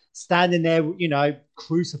planes, standing there,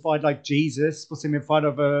 crucified like Jesus, puts him in front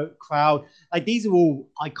of a crowd. Like, these are all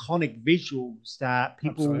iconic visuals that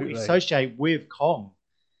people Absolutely. associate with Kong.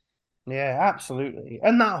 Yeah, absolutely.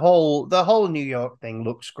 And the whole New York thing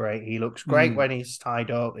looks great. He looks great Mm, when he's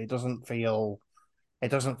tied up. It doesn't feel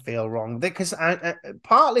wrong because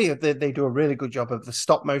partly they do a really good job of the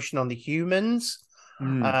stop motion on the humans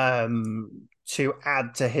mm. to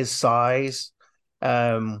add to his size,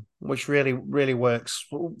 which really works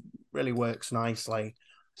nicely.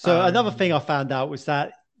 So another thing Um, I found out was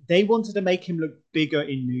that they wanted to make him look bigger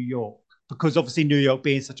in New York because obviously New York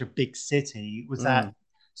being such a big city was mm, that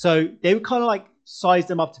so they would kind of like size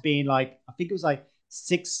them up to being like I think it was like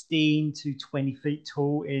 16 to 20 feet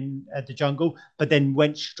tall in the jungle, but then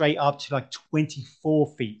went straight up to like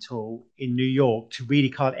 24 feet tall in New York to really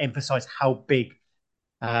kind of emphasize how big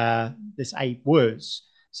this ape was.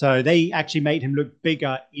 So they actually made him look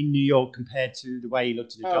bigger in New York compared to the way he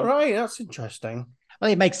looked in the all jungle. right, that's interesting. Well,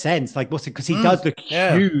 it makes sense. Like, what's it? Because he does Mm, look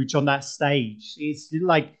yeah. huge on that stage. It's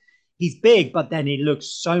like he's big, but then he looks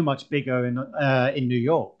so much bigger in New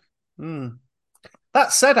York. Mm.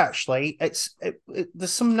 That said, actually,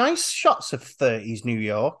 there's some nice shots of 30s New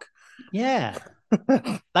York. Yeah,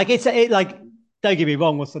 like like. Don't get me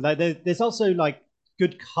wrong. Also, like there's also like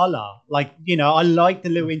good color. Like I like the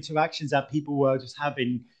little interactions that people were just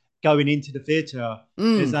having going into the theater.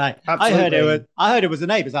 It's like Absolutely. I heard it was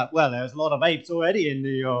an ape. It's like, well, there's a lot of apes already in New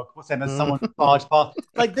York. What's that? As someone Mm. barged past,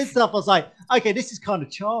 like this stuff. I was like, okay, this is kind of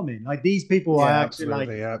charming. Like these people are Yeah, actually like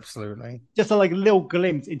absolutely, absolutely. just like a little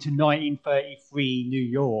glimpse into 1933 New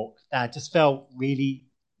York that just felt really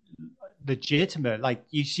legitimate. Like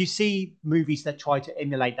you see movies that try to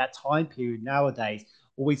emulate that time period nowadays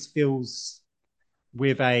always feels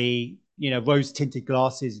with a rose tinted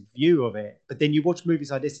glasses view of it. But then you watch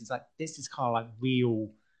movies like this, it's like this is kind of like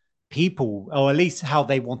real people, or at least how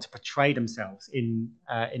they want to portray themselves in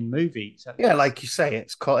movies at Yeah, least. like you say,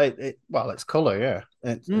 it's well, it's color. Yeah,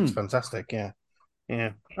 it's Mm. fantastic. Yeah,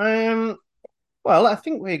 yeah. Well, I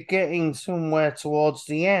think we're getting somewhere towards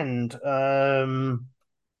the end.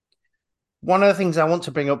 One of the things I want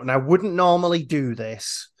to bring up, and I wouldn't normally do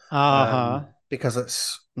this, Uh-huh. because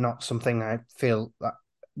it's not something I feel that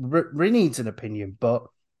really needs an opinion, but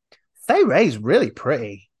Fay Ray's really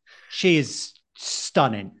pretty. She is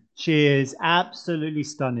stunning. She is absolutely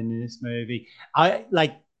stunning in this movie.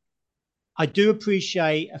 I do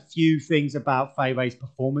appreciate a few things about Fei Wei's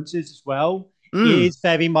performances as well. It Mm, is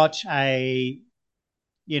very much a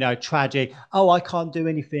tragic. Oh, I can't do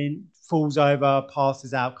anything. Falls over,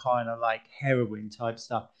 passes out, kind of like heroin type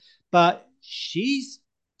stuff. But she's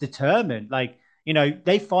determined. Like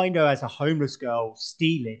they find her as a homeless girl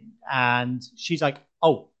stealing, and she's like,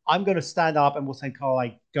 "Oh, I'm going to stand up and we'll say, Carl,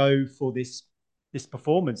 I go for this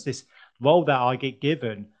performance, this role that I get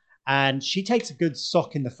given." And she takes a good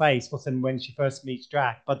sock in the face when she first meets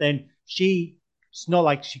Drac. But then it's not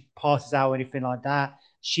like she passes out or anything like that.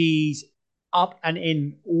 She's up and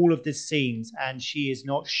in all of the scenes, and she is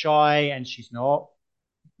not shy, and she's not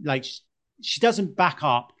like she doesn't back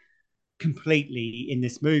up completely in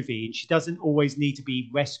this movie, and she doesn't always need to be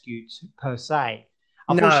rescued per se.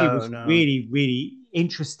 I thought she no, was no. really, really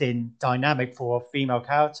interesting dynamic for a female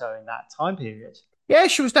character in that time period. Yeah,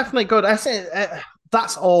 she was definitely good. I say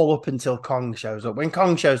that's all up until Kong shows up. When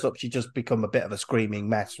Kong shows up, she just become a bit of a screaming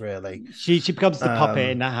mess, really. She becomes the puppet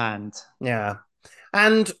in Um, the hand. yeah,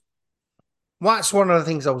 and that's one of the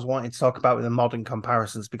things I was wanting to talk about with the modern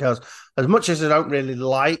comparisons, because as much as I don't really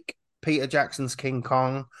like Peter Jackson's King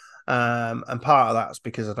Kong, and part of that's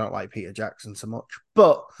because I don't like Peter Jackson so much,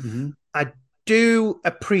 but Mm-hmm. I do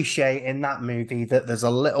appreciate in that movie that there's a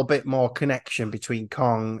little bit more connection between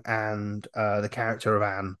Kong and the character of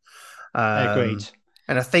Anne. Agreed.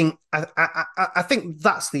 And I think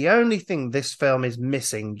that's the only thing this film is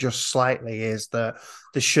missing just slightly, is that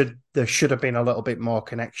there should have been a little bit more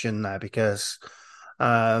connection there, because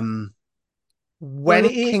um, Well, when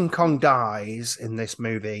King Kong dies in this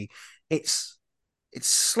movie, it's it's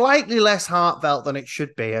slightly less heartfelt than it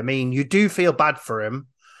should be. I mean, you do feel bad for him,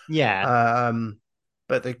 yeah. um,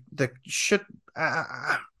 but the should.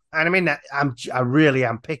 And I mean, I really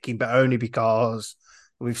am picking, but only because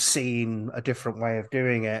we've seen a different way of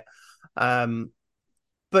doing it. Um,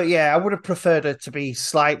 but yeah, I would have preferred it to be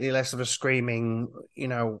slightly less of a screaming, you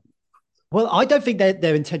know. Well, I don't think that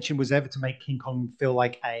their intention was ever to make King Kong feel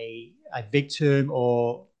like a victim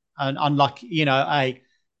or an unlucky, a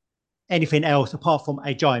anything else apart from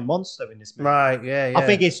a giant monster in this movie. Right, yeah, I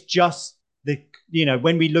think yeah. it's just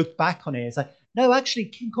when we look back on it, it's like, no, actually,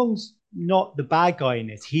 King Kong's not the bad guy in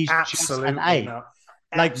this. He's just an Absolutely ape. not.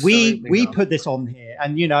 Like we Absolutely we not. put this on here,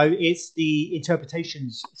 and it's the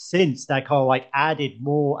interpretations since that kind of like added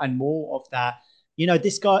more and more of that.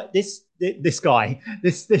 This guy, this guy,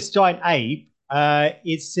 this giant ape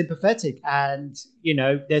is sympathetic, and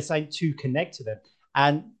they're saying to connect to them.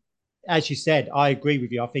 And as you said, I agree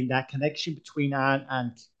with you. I think that connection between Anne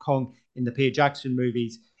and Kong in the Peter Jackson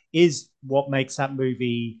movies is what makes that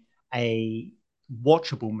movie a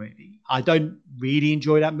watchable movie. I don't really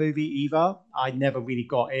enjoy that movie either. I never really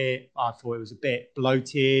got it. I thought it was a bit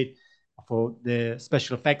bloated. I thought the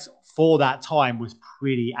special effects for that time was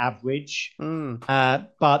pretty average. Mm.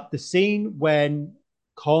 But the scene when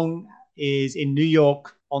Kong is in New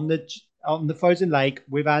York on the frozen lake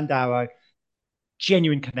with Anne Darrow,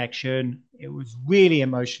 genuine connection. It was really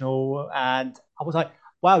emotional, and I was like,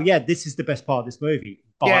 "Wow, yeah, this is the best part of this movie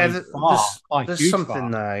Yeah, by far, by there's huge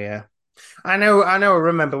something far." there. Yeah, I know. I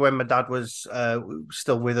remember when my dad was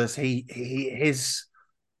still with us. He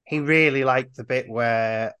really liked the bit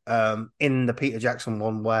where in the Peter Jackson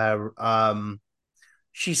one where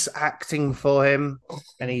she's acting for him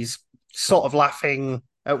and he's sort of laughing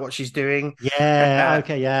at what she's doing. Yeah. Uh,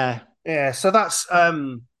 Okay. Yeah. yeah, so that's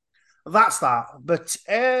that. But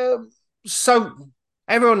so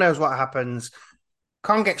everyone knows what happens.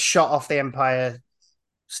 Kong gets shot off the Empire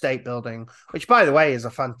State Building, which, by the way, is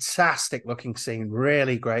a fantastic looking scene.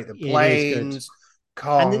 Really great. The It is good, planes,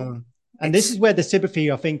 and Kong. And this is where the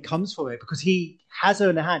sympathy, I think, comes from it because he has her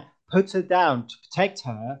in the hand, puts her down to protect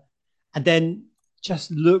her, and then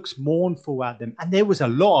just looks mournful at them. And there was a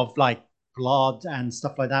lot of like blood and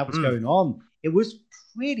stuff like that was Mm. going on. It was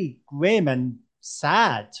pretty grim and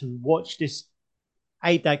sad to watch this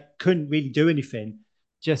aide that couldn't really do anything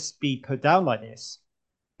just be put down like this.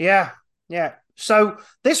 Yeah, yeah. So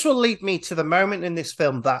this will lead me to the moment in this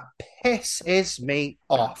film that pisses me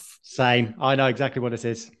off. Same. I know exactly what this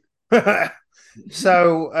is.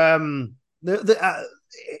 So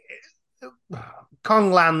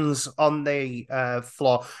Kong lands on the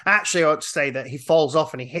floor. Actually, I ought to say that he falls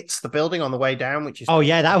off and he hits the building on the way down, which is Oh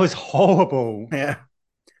yeah, that was horrible. yeah.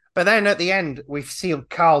 But then at the end, we see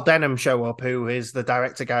Carl Denham show up, who is the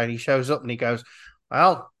director guy, and he shows up and he goes,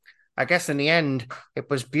 "Well, I guess in the end, it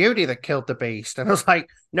was Beauty that killed the beast." And I was like,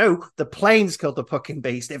 "No, the planes killed the fucking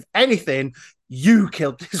beast. If anything, you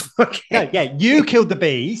killed this fucking." Yeah, yeah, you killed the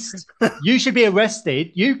beast. You should be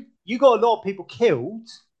arrested. You got a lot of people killed.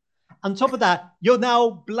 On top of that, you're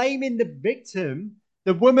now blaming the victim,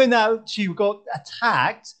 the woman that she got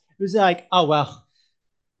attacked. It was like, oh well,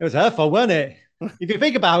 it was her fault, wasn't it? If you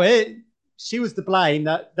think about it, she was to blame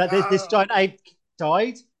that this giant ape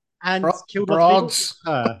died and killed lots of people. Broads.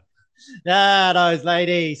 Her. Yeah, those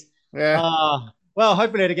ladies. Yeah. Well,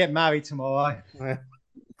 hopefully they get married tomorrow. Yeah.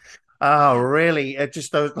 Oh, really? It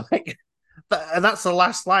just those like, and that's the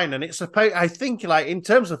last line. And it's supposed, I think, like in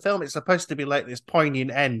terms of film, it's supposed to be like this poignant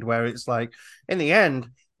end where it's like, in the end,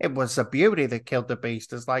 it was a Beauty that killed the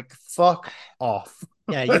beast. It's like, fuck off.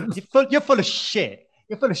 Yeah, you're full of shit.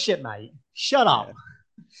 You're full of shit, mate. Shut up. Yeah.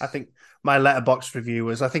 I think my letterbox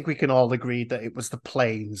reviewers, I think we can all agree that it was the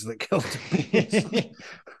planes that killed the beast.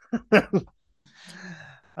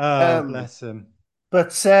 Bless him.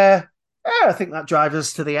 But yeah, I think that drives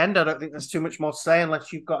us to the end. I don't think there's too much more to say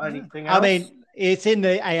unless you've got anything else. I mean, it's in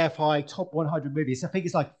the AFI top 100 movies. I think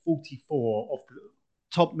it's like 44 of the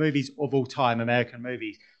top movies of all time, American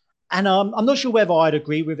movies. And I'm not sure whether I'd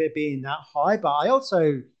agree with it being that high, but I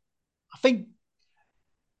think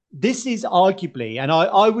this is arguably, and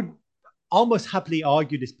I would almost happily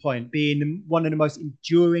argue this point, being one of the most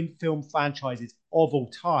enduring film franchises of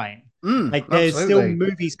all time. Like there's still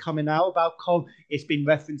movies coming out about Kong. It's been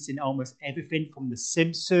referenced in almost everything from The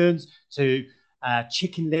Simpsons to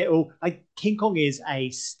Chicken Little. Like King Kong is a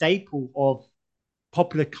staple of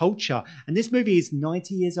popular culture. And this movie is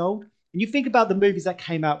 90 years old. And you think about the movies that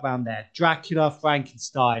came out around there, Dracula,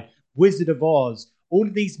 Frankenstein, Wizard of Oz, all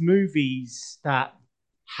of these movies that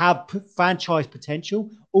have franchise potential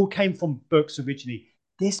all came from books originally.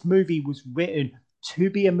 This movie was written to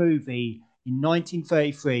be a movie in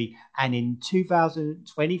 1933, and in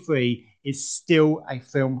 2023 is still a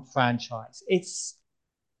film franchise. It's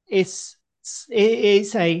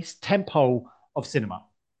a tempo of cinema.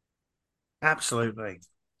 Absolutely.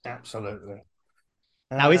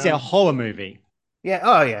 Now, is it a horror movie? Yeah.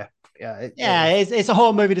 Oh, yeah. Yeah. It's a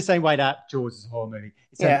horror movie the same way that Jaws is a horror movie.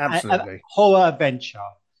 It's absolutely. A horror adventure.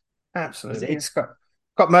 Absolutely. It's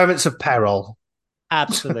got moments of peril.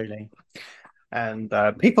 Absolutely. And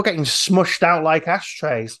people getting smushed out like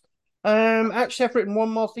ashtrays. Actually, I've written one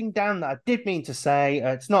more thing down that I did mean to say.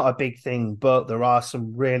 It's not a big thing, but there are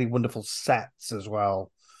some really wonderful sets as well.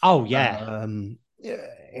 Oh, yeah.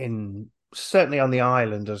 Certainly on the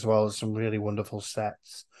island as well as some really wonderful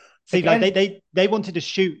sets. See, again, like they wanted to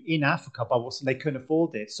shoot in Africa, but they couldn't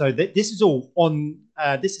afford it. So this is all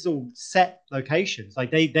set locations.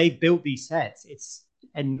 Like they built these sets. It's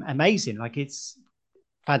amazing. Like it's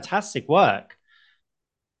fantastic work.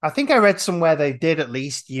 I think I read somewhere they did at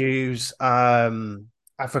least use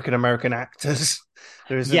African American actors.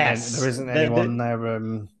 There isn't anyone there.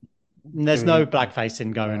 There's no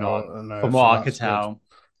blackfacing going on, from what I could tell.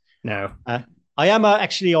 No, I am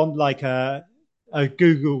actually on like a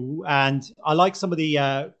Google, and I like some of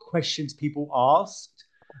the questions people asked.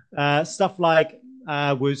 Stuff like,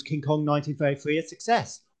 was King Kong 1933 a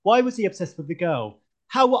success? Why was he obsessed with the girl?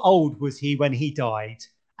 How old was he when he died?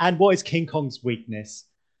 And what is King Kong's weakness?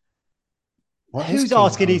 Who's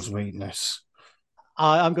asking his weakness?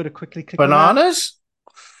 I'm going to quickly click bananas.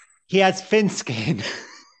 He has thin skin.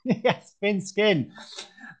 He has thin skin.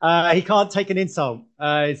 He can't take an insult.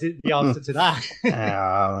 Is it the answer to that?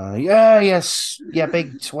 Yes. Yeah,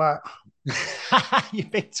 big twat. You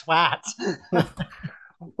big twat.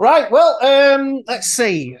 Right. Well, let's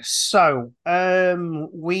see. So,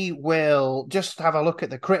 we will just have a look at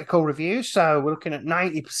the critical review. So we're looking at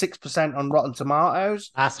 96% on Rotten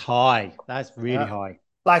Tomatoes. That's high. That's really high.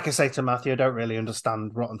 Like I say to Matthew, I don't really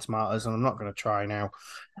understand Rotten Tomatoes, and I'm not going to try now.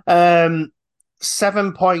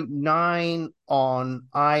 7.9 on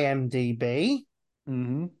IMDb.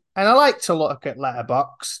 Mm-hmm. And I like to look at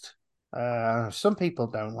Letterboxd. Some people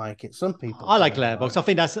don't like it. Some people I like do Letterboxd.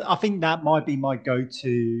 like I think that might be my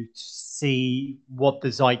go-to to see what the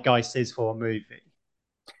zeitgeist is for a movie.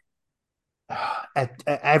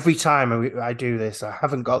 Every time I do this, I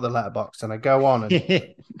haven't got the Letterboxd, and I go on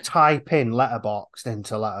and type in Letterboxd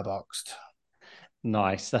into Letterboxd.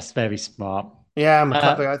 Nice. That's very smart. Yeah, I'm a Uh,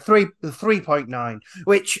 clever guy. 3.9,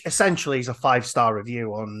 which essentially is a 5-star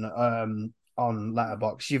review on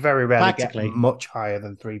Letterboxd. You very rarely get practically. much higher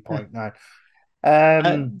than 3.9. Uh,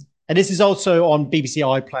 Um, and this is also on BBC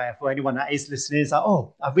iPlayer for anyone that is listening. It's like,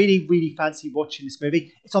 oh, I really, really fancy watching this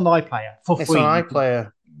movie. It's on the iPlayer for it's free. on You can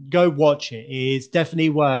iPlayer. go watch it. It's definitely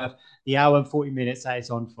worth the hour and 40 minutes that it's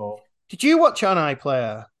on for. Did you watch it on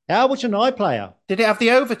iPlayer? Yeah, I watch an iPlayer. Did it have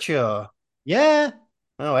the overture? Yeah,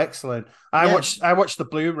 Oh, excellent. I yeah. watched I watched the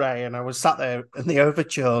Blu-ray and I was sat there and the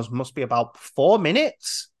overtures must be about 4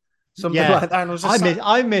 minutes, something Yeah, like that. And I was just sat,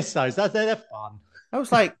 I miss those. They're fun. I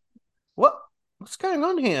was like, what's going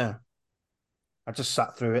on here? I just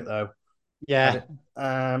sat through it though. I Yeah. did,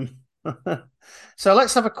 so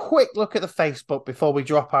let's have a quick look at the Facebook before we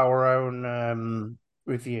drop our own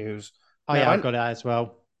reviews. Oh Now yeah, I've I got it as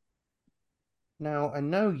well. now I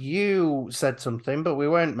know you said something, but we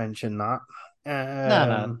won't mention that. No,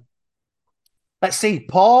 no. Um, let's see.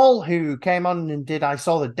 Paul, who came on and did I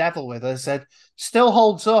Saw the Devil with us, said still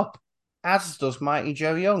holds up, as does Mighty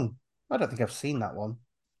Joe Young. I don't think I've seen that one.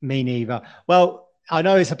 Me neither. Well, I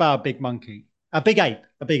know it's about a big monkey, a big ape,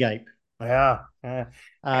 a big ape. Yeah, yeah.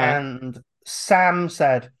 Uh, And Sam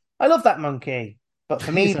said, "I love that monkey, but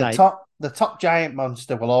for me, it's an ape. the top giant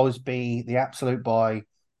monster will always be the absolute boy,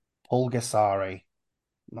 Pulgasari."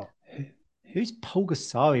 No, Who's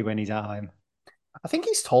Pulgasari when he's at home? I think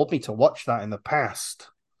he's told me to watch that in the past.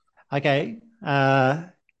 Okay.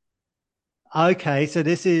 Okay. So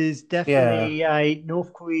this is Yeah, definitely a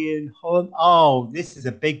North Korean horror. Oh, this is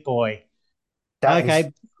a big boy. that is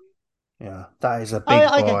Okay. that is a big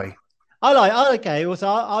Okay. boy. Okay. Also,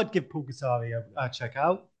 I'd give Pulgasari a check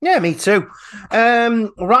out. Yeah, me too.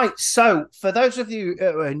 Right. So, for those of you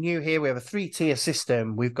who are new here, we have a 3-tier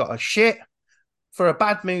system. We've got a shit for a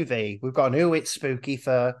bad movie. We've got an ooh, it's spooky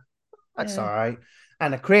for that's all Yeah. right,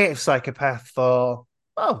 and a creative psychopath for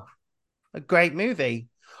oh, a great movie.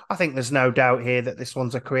 I think there's no doubt here that this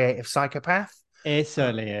one's a creative psychopath. It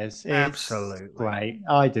certainly is. It's Absolutely, great.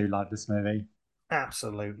 I do love this movie.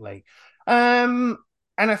 absolutely. Um,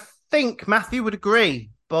 and I think Matthew would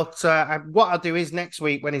agree. But what I'll do is next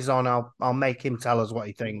week when he's on, I'll make him tell us what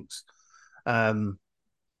he thinks. Um,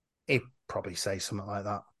 he'd probably say something like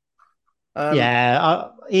that. Yeah,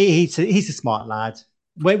 he's a smart lad.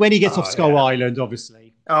 When he gets off Oh Skull yeah, Island,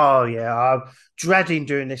 obviously. oh yeah. I'm dreading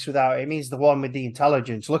doing this without him. He's the one with the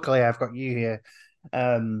intelligence. Luckily, I've got you here.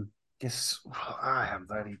 Just I am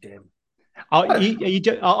very dim.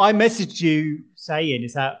 I messaged you saying,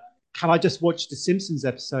 "Is that can I just watch the Simpsons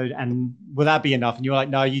episode and will that be enough?" And you're like,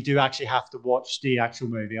 "No, you do actually have to watch the actual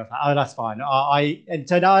movie." I was like, "Oh, that's fine." And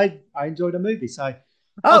so now I enjoyed the movie. So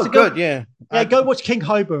Oh, also good. go Yeah, go watch King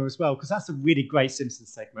Hobo as well because that's a really great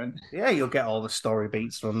Simpsons segment. yeah. You'll get all the story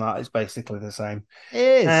beats from that. It's basically the same.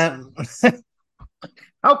 It is. Um,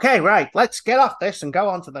 okay, right. Let's get off this and go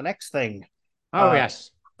on to the next thing. Oh Uh,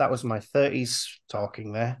 yes, that was my 30s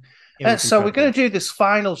talking there. it was So we're going incredible. to do this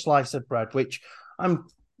final slice of bread, which I'm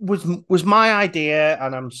was my idea,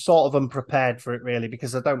 and I'm sort of unprepared for it really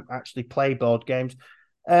because I don't actually play board games.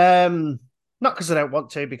 Not because I don't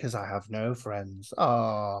want to, because I have no friends.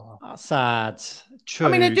 Oh, Oh, sad. I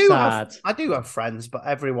mean, True. Sad. I do have friends, but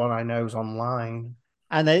everyone I know is online.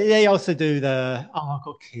 And they also do I've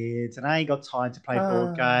got kids and I ain't got time to play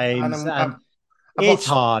board And games. And I've it's watched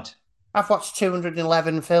hard. I've watched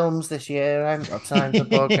 211 films this year. I haven't got time for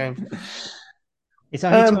board games. It's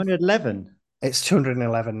only Um, 211. it's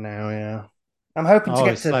 211 now. Yeah, I'm hoping to Oh,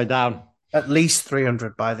 get it's to slowed down. at least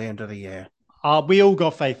 300 by the end of the year. We all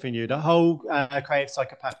got faith in you. The whole creative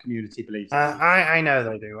psychopath community believes in you. I know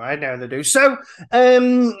they do. I know they do. So,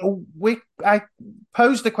 I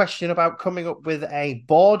posed a question about coming up with a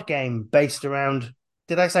board game based around.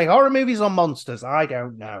 Did I say horror movies or monsters? I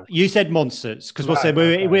don't know. You said monsters because we'll say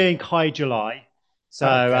Right. Okay. we're in Kai July. So,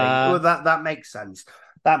 Okay. Well, that makes sense.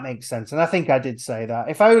 That makes sense. And I think I did say that.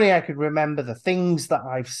 If only I could remember the things that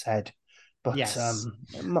I've said. But yes.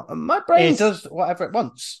 my brain It's, does whatever it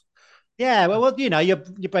wants. yeah, you know, your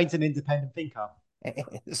brain's an independent thinker. It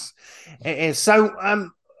is. It is. So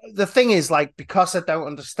the thing is, like, because I don't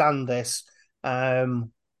understand this,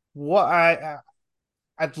 what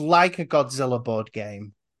I'd like a Godzilla board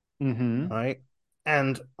game, Mm-hmm. right?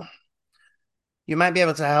 And you might be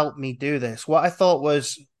able to help me do this. What I thought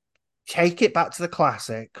was take it back to the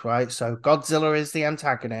classic, right? So Godzilla is the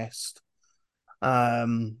antagonist,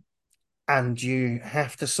 um, and you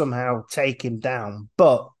have to somehow take him down,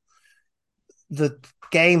 but the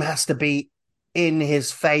game has to be in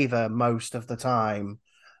his favor most of the time.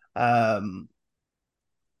 Um,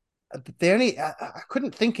 I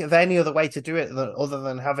couldn't think of any other way to do it other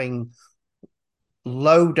than having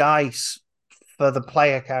low dice for the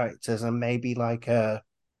player characters and maybe like a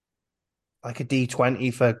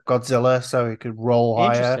D20 for Godzilla so he could roll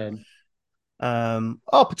higher, Interesting.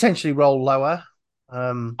 or potentially roll lower.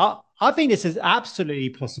 I think this is absolutely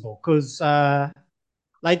possible because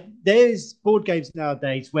like there's board games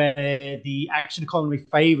nowadays where the action economy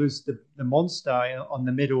favors the monster on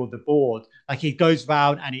the middle of the board. Like it goes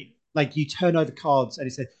round and it like you turn over cards and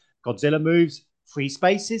it says Godzilla moves three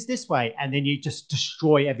spaces this way, and then you just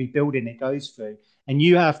destroy every building it goes through. And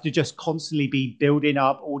you have to just constantly be building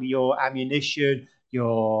up all your ammunition,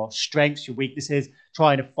 your strengths, your weaknesses,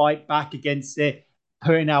 trying to fight back against it,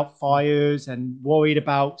 putting out fires and worried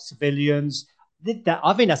about civilians.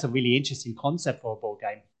 I think that's a really interesting concept for a board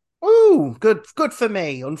game. Ooh, good for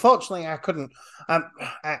me. Unfortunately, I couldn't. I,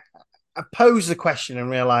 I posed the question and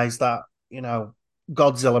realized that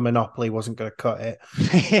Godzilla Monopoly wasn't going to cut it.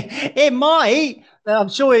 It might, but I'm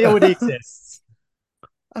sure it already exists.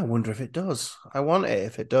 I wonder if it does. I want it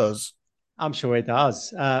if it does. I'm sure it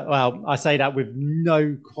does. Well, I say that with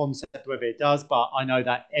no concept whether it does, but I know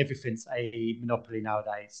that everything's a monopoly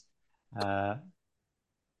nowadays. Uh,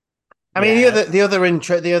 I mean, yeah. the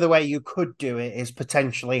other way you could do it is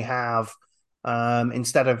potentially have,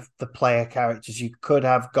 instead of the player characters, you could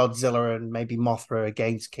have Godzilla and maybe Mothra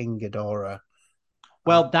against King Ghidorah.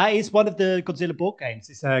 Well, that is one of the Godzilla board games.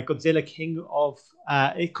 It's Godzilla King of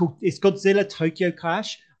it's Godzilla Tokyo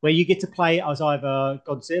Clash, where you get to play as either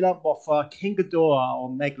Godzilla, Mothra, King Ghidorah, or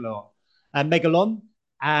Megalon,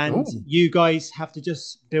 and Ooh. you guys have to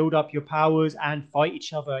just build up your powers and fight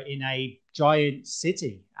each other in a giant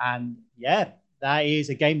city. And yeah, that is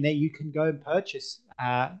a game that you can go and purchase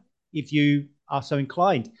if you are so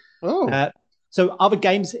inclined. Oh. Uh, so other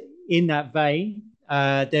games in that vein,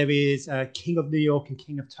 there is King of New York and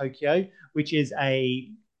King of Tokyo, which is a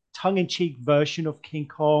tongue-in-cheek version of King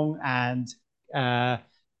Kong and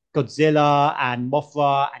Godzilla and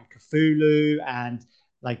Mothra and Cthulhu and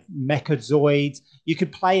like Mechazoids. You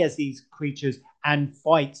could play as these creatures and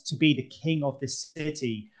fight to be the king of the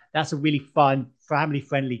city. That's a really fun,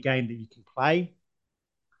 family-friendly game that you can play.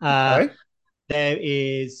 Uh, Okay. there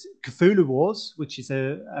is Cthulhu Wars, which is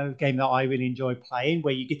a game that I really enjoy playing,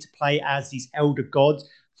 where you get to play as these elder gods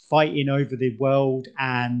fighting over the world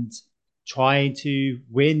and trying to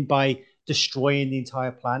win by destroying the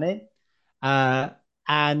entire planet. Uh,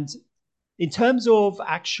 and in terms of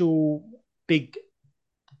actual big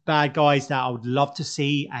bad guys that I would love to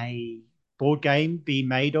see a board game be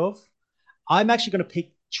made of, I'm actually going to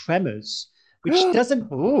pick Tremors, which doesn't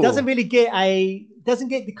Ooh. really get a doesn't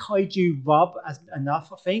get the kaiju rub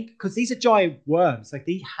enough, I think, because these are giant worms. Like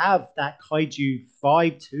they have that kaiju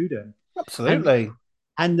vibe to them, and Absolutely.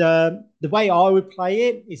 the way I would play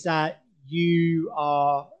it is that you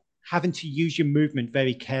are having to use your movement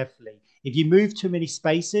very carefully. If you move too many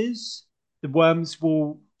spaces, the worms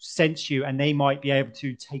will sense you and they might be able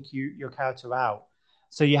to take your character out.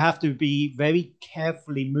 So you have to be very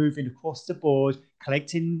carefully moving across the board,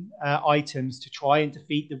 collecting items to try and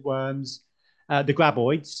defeat the worms, the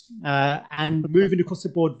graboids, and moving across the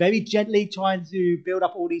board very gently, trying to build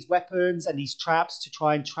up all these weapons and these traps to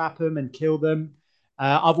try and trap them and kill them.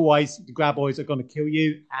 Otherwise, the graboids are going to kill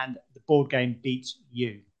you, and the board game beats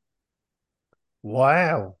you.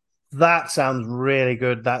 Wow. That sounds really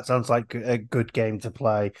good. That sounds like a good game to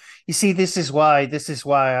play. You see, this is why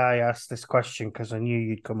I asked this question because I knew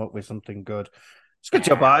you'd come up with something good. It's a good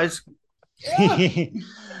job, guys. Yeah,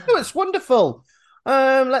 no, it's wonderful.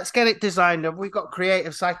 Let's get it designed up. We've got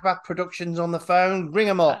Creative Psychopath Productions on the phone. Ring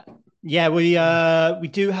them up. Yeah, we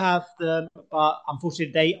do have them, but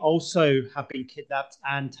unfortunately, they also have been kidnapped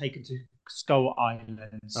and taken to Skull Island.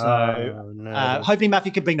 So Oh no. hopefully,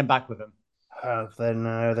 Matthew can bring them back with him. Then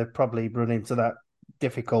they've probably run into that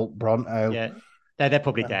difficult Bronto. Yeah, they're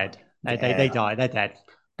probably dead. They Yeah, die. They're dead.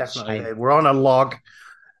 definitely. Shame. They were on a log.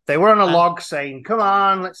 They were on a Uh, log saying, "Come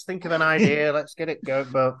on, let's think of an idea. Let's get it going."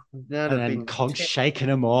 But no, and they've then been. Kong shaking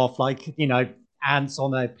them off like ants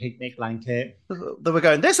on a picnic blanket. They were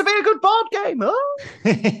going. This will be a good board game,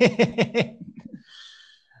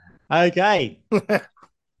 Okay. huh?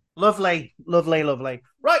 Lovely, lovely, lovely.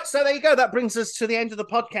 Right, so there you go. That brings us to the end of the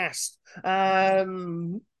podcast.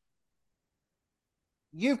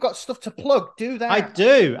 you've got stuff to plug. Do I that.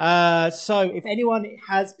 do. So if anyone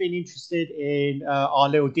has been interested in our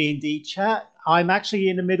little D&D chat, I'm actually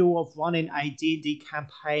in the middle of running a D&D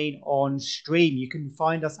campaign on stream. You can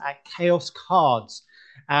find us at Chaos Cards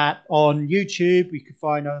on YouTube. You can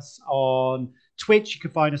find us on Twitch. You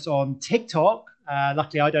can find us on TikTok.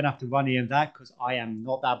 Luckily, I don't have to run any of that because I am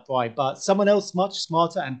not that bright. But someone else much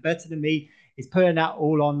smarter and better than me is putting that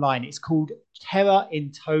all online. It's called Terror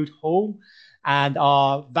in Toad Hall. And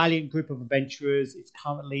our valiant group of adventurers is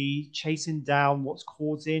currently chasing down what's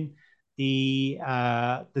causing the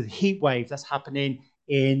heat wave that's happening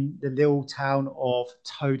in the little town of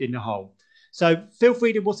Toad in the Hole. So feel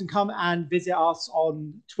free to watch and come and visit us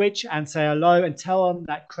on Twitch and say hello and tell them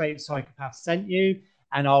that Creative Psychopath sent you.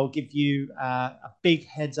 And I'll give you a big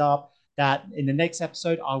heads up that in the next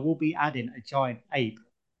episode, I will be adding a giant ape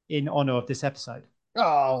in honor of this episode.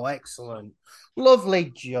 Oh, excellent.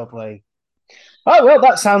 Lovely jubbly. Oh well,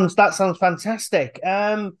 that sounds fantastic.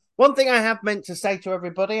 One thing I have meant to say to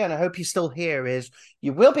everybody, and I hope you're still here, is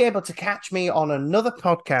you will be able to catch me on another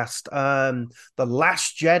podcast, The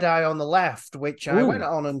Last Jedi on the Left, which I went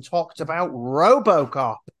on and talked about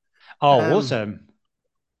RoboCop. Oh, awesome.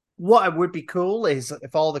 What would be cool is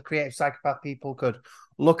if all the Creative Psychopath people could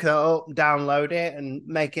look it up, download it, and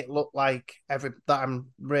make it look like that I'm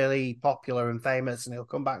really popular and famous, and he'll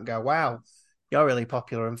come back and go, wow, you're really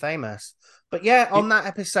popular and famous. But yeah, on that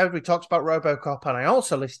episode, we talked about RoboCop, and I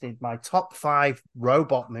also listed my top 5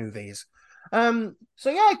 robot movies. So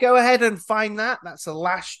yeah, go ahead and find that. That's The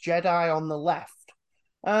Last Jedi on the Left.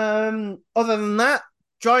 Other than that,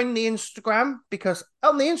 join the Instagram, because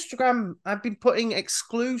on the Instagram, I've been putting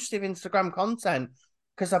exclusive Instagram content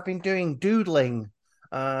because I've been doing doodling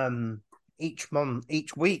each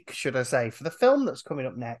week, should I say, for the film that's coming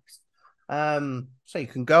up next. So you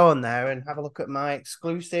can go on there and have a look at my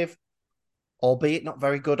exclusive, albeit not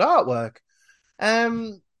very good artwork.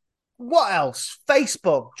 What else?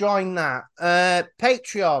 Facebook, join that.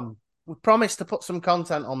 Patreon, we promised to put some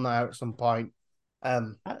content on there at some point.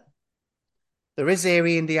 There is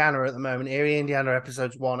Erie, Indiana at the moment. Erie, Indiana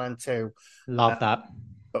episodes 1 and 2. Love that.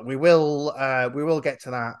 But we will get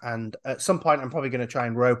to that, and at some point, I'm probably going to try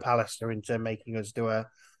and rope Alistair into making us do a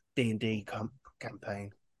D&D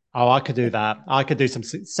campaign. Oh, I could do that. I could do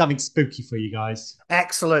something spooky for you guys.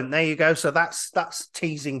 Excellent. There you go. So that's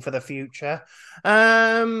teasing for the future.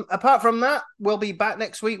 Apart from that, we'll be back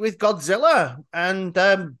next week with Godzilla and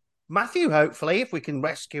Matthew, hopefully, if we can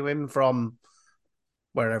rescue him from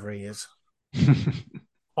wherever he is.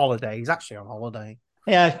 Holiday. He's actually on holiday.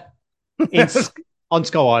 Yeah. On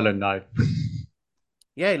Skull Island, though.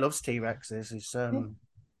 Yeah, he loves T-Rexes. He's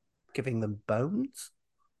giving them bones.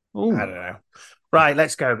 Ooh. I don't know. Right,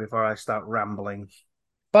 let's go before I start rambling.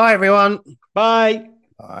 Bye, everyone. Bye.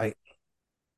 Bye.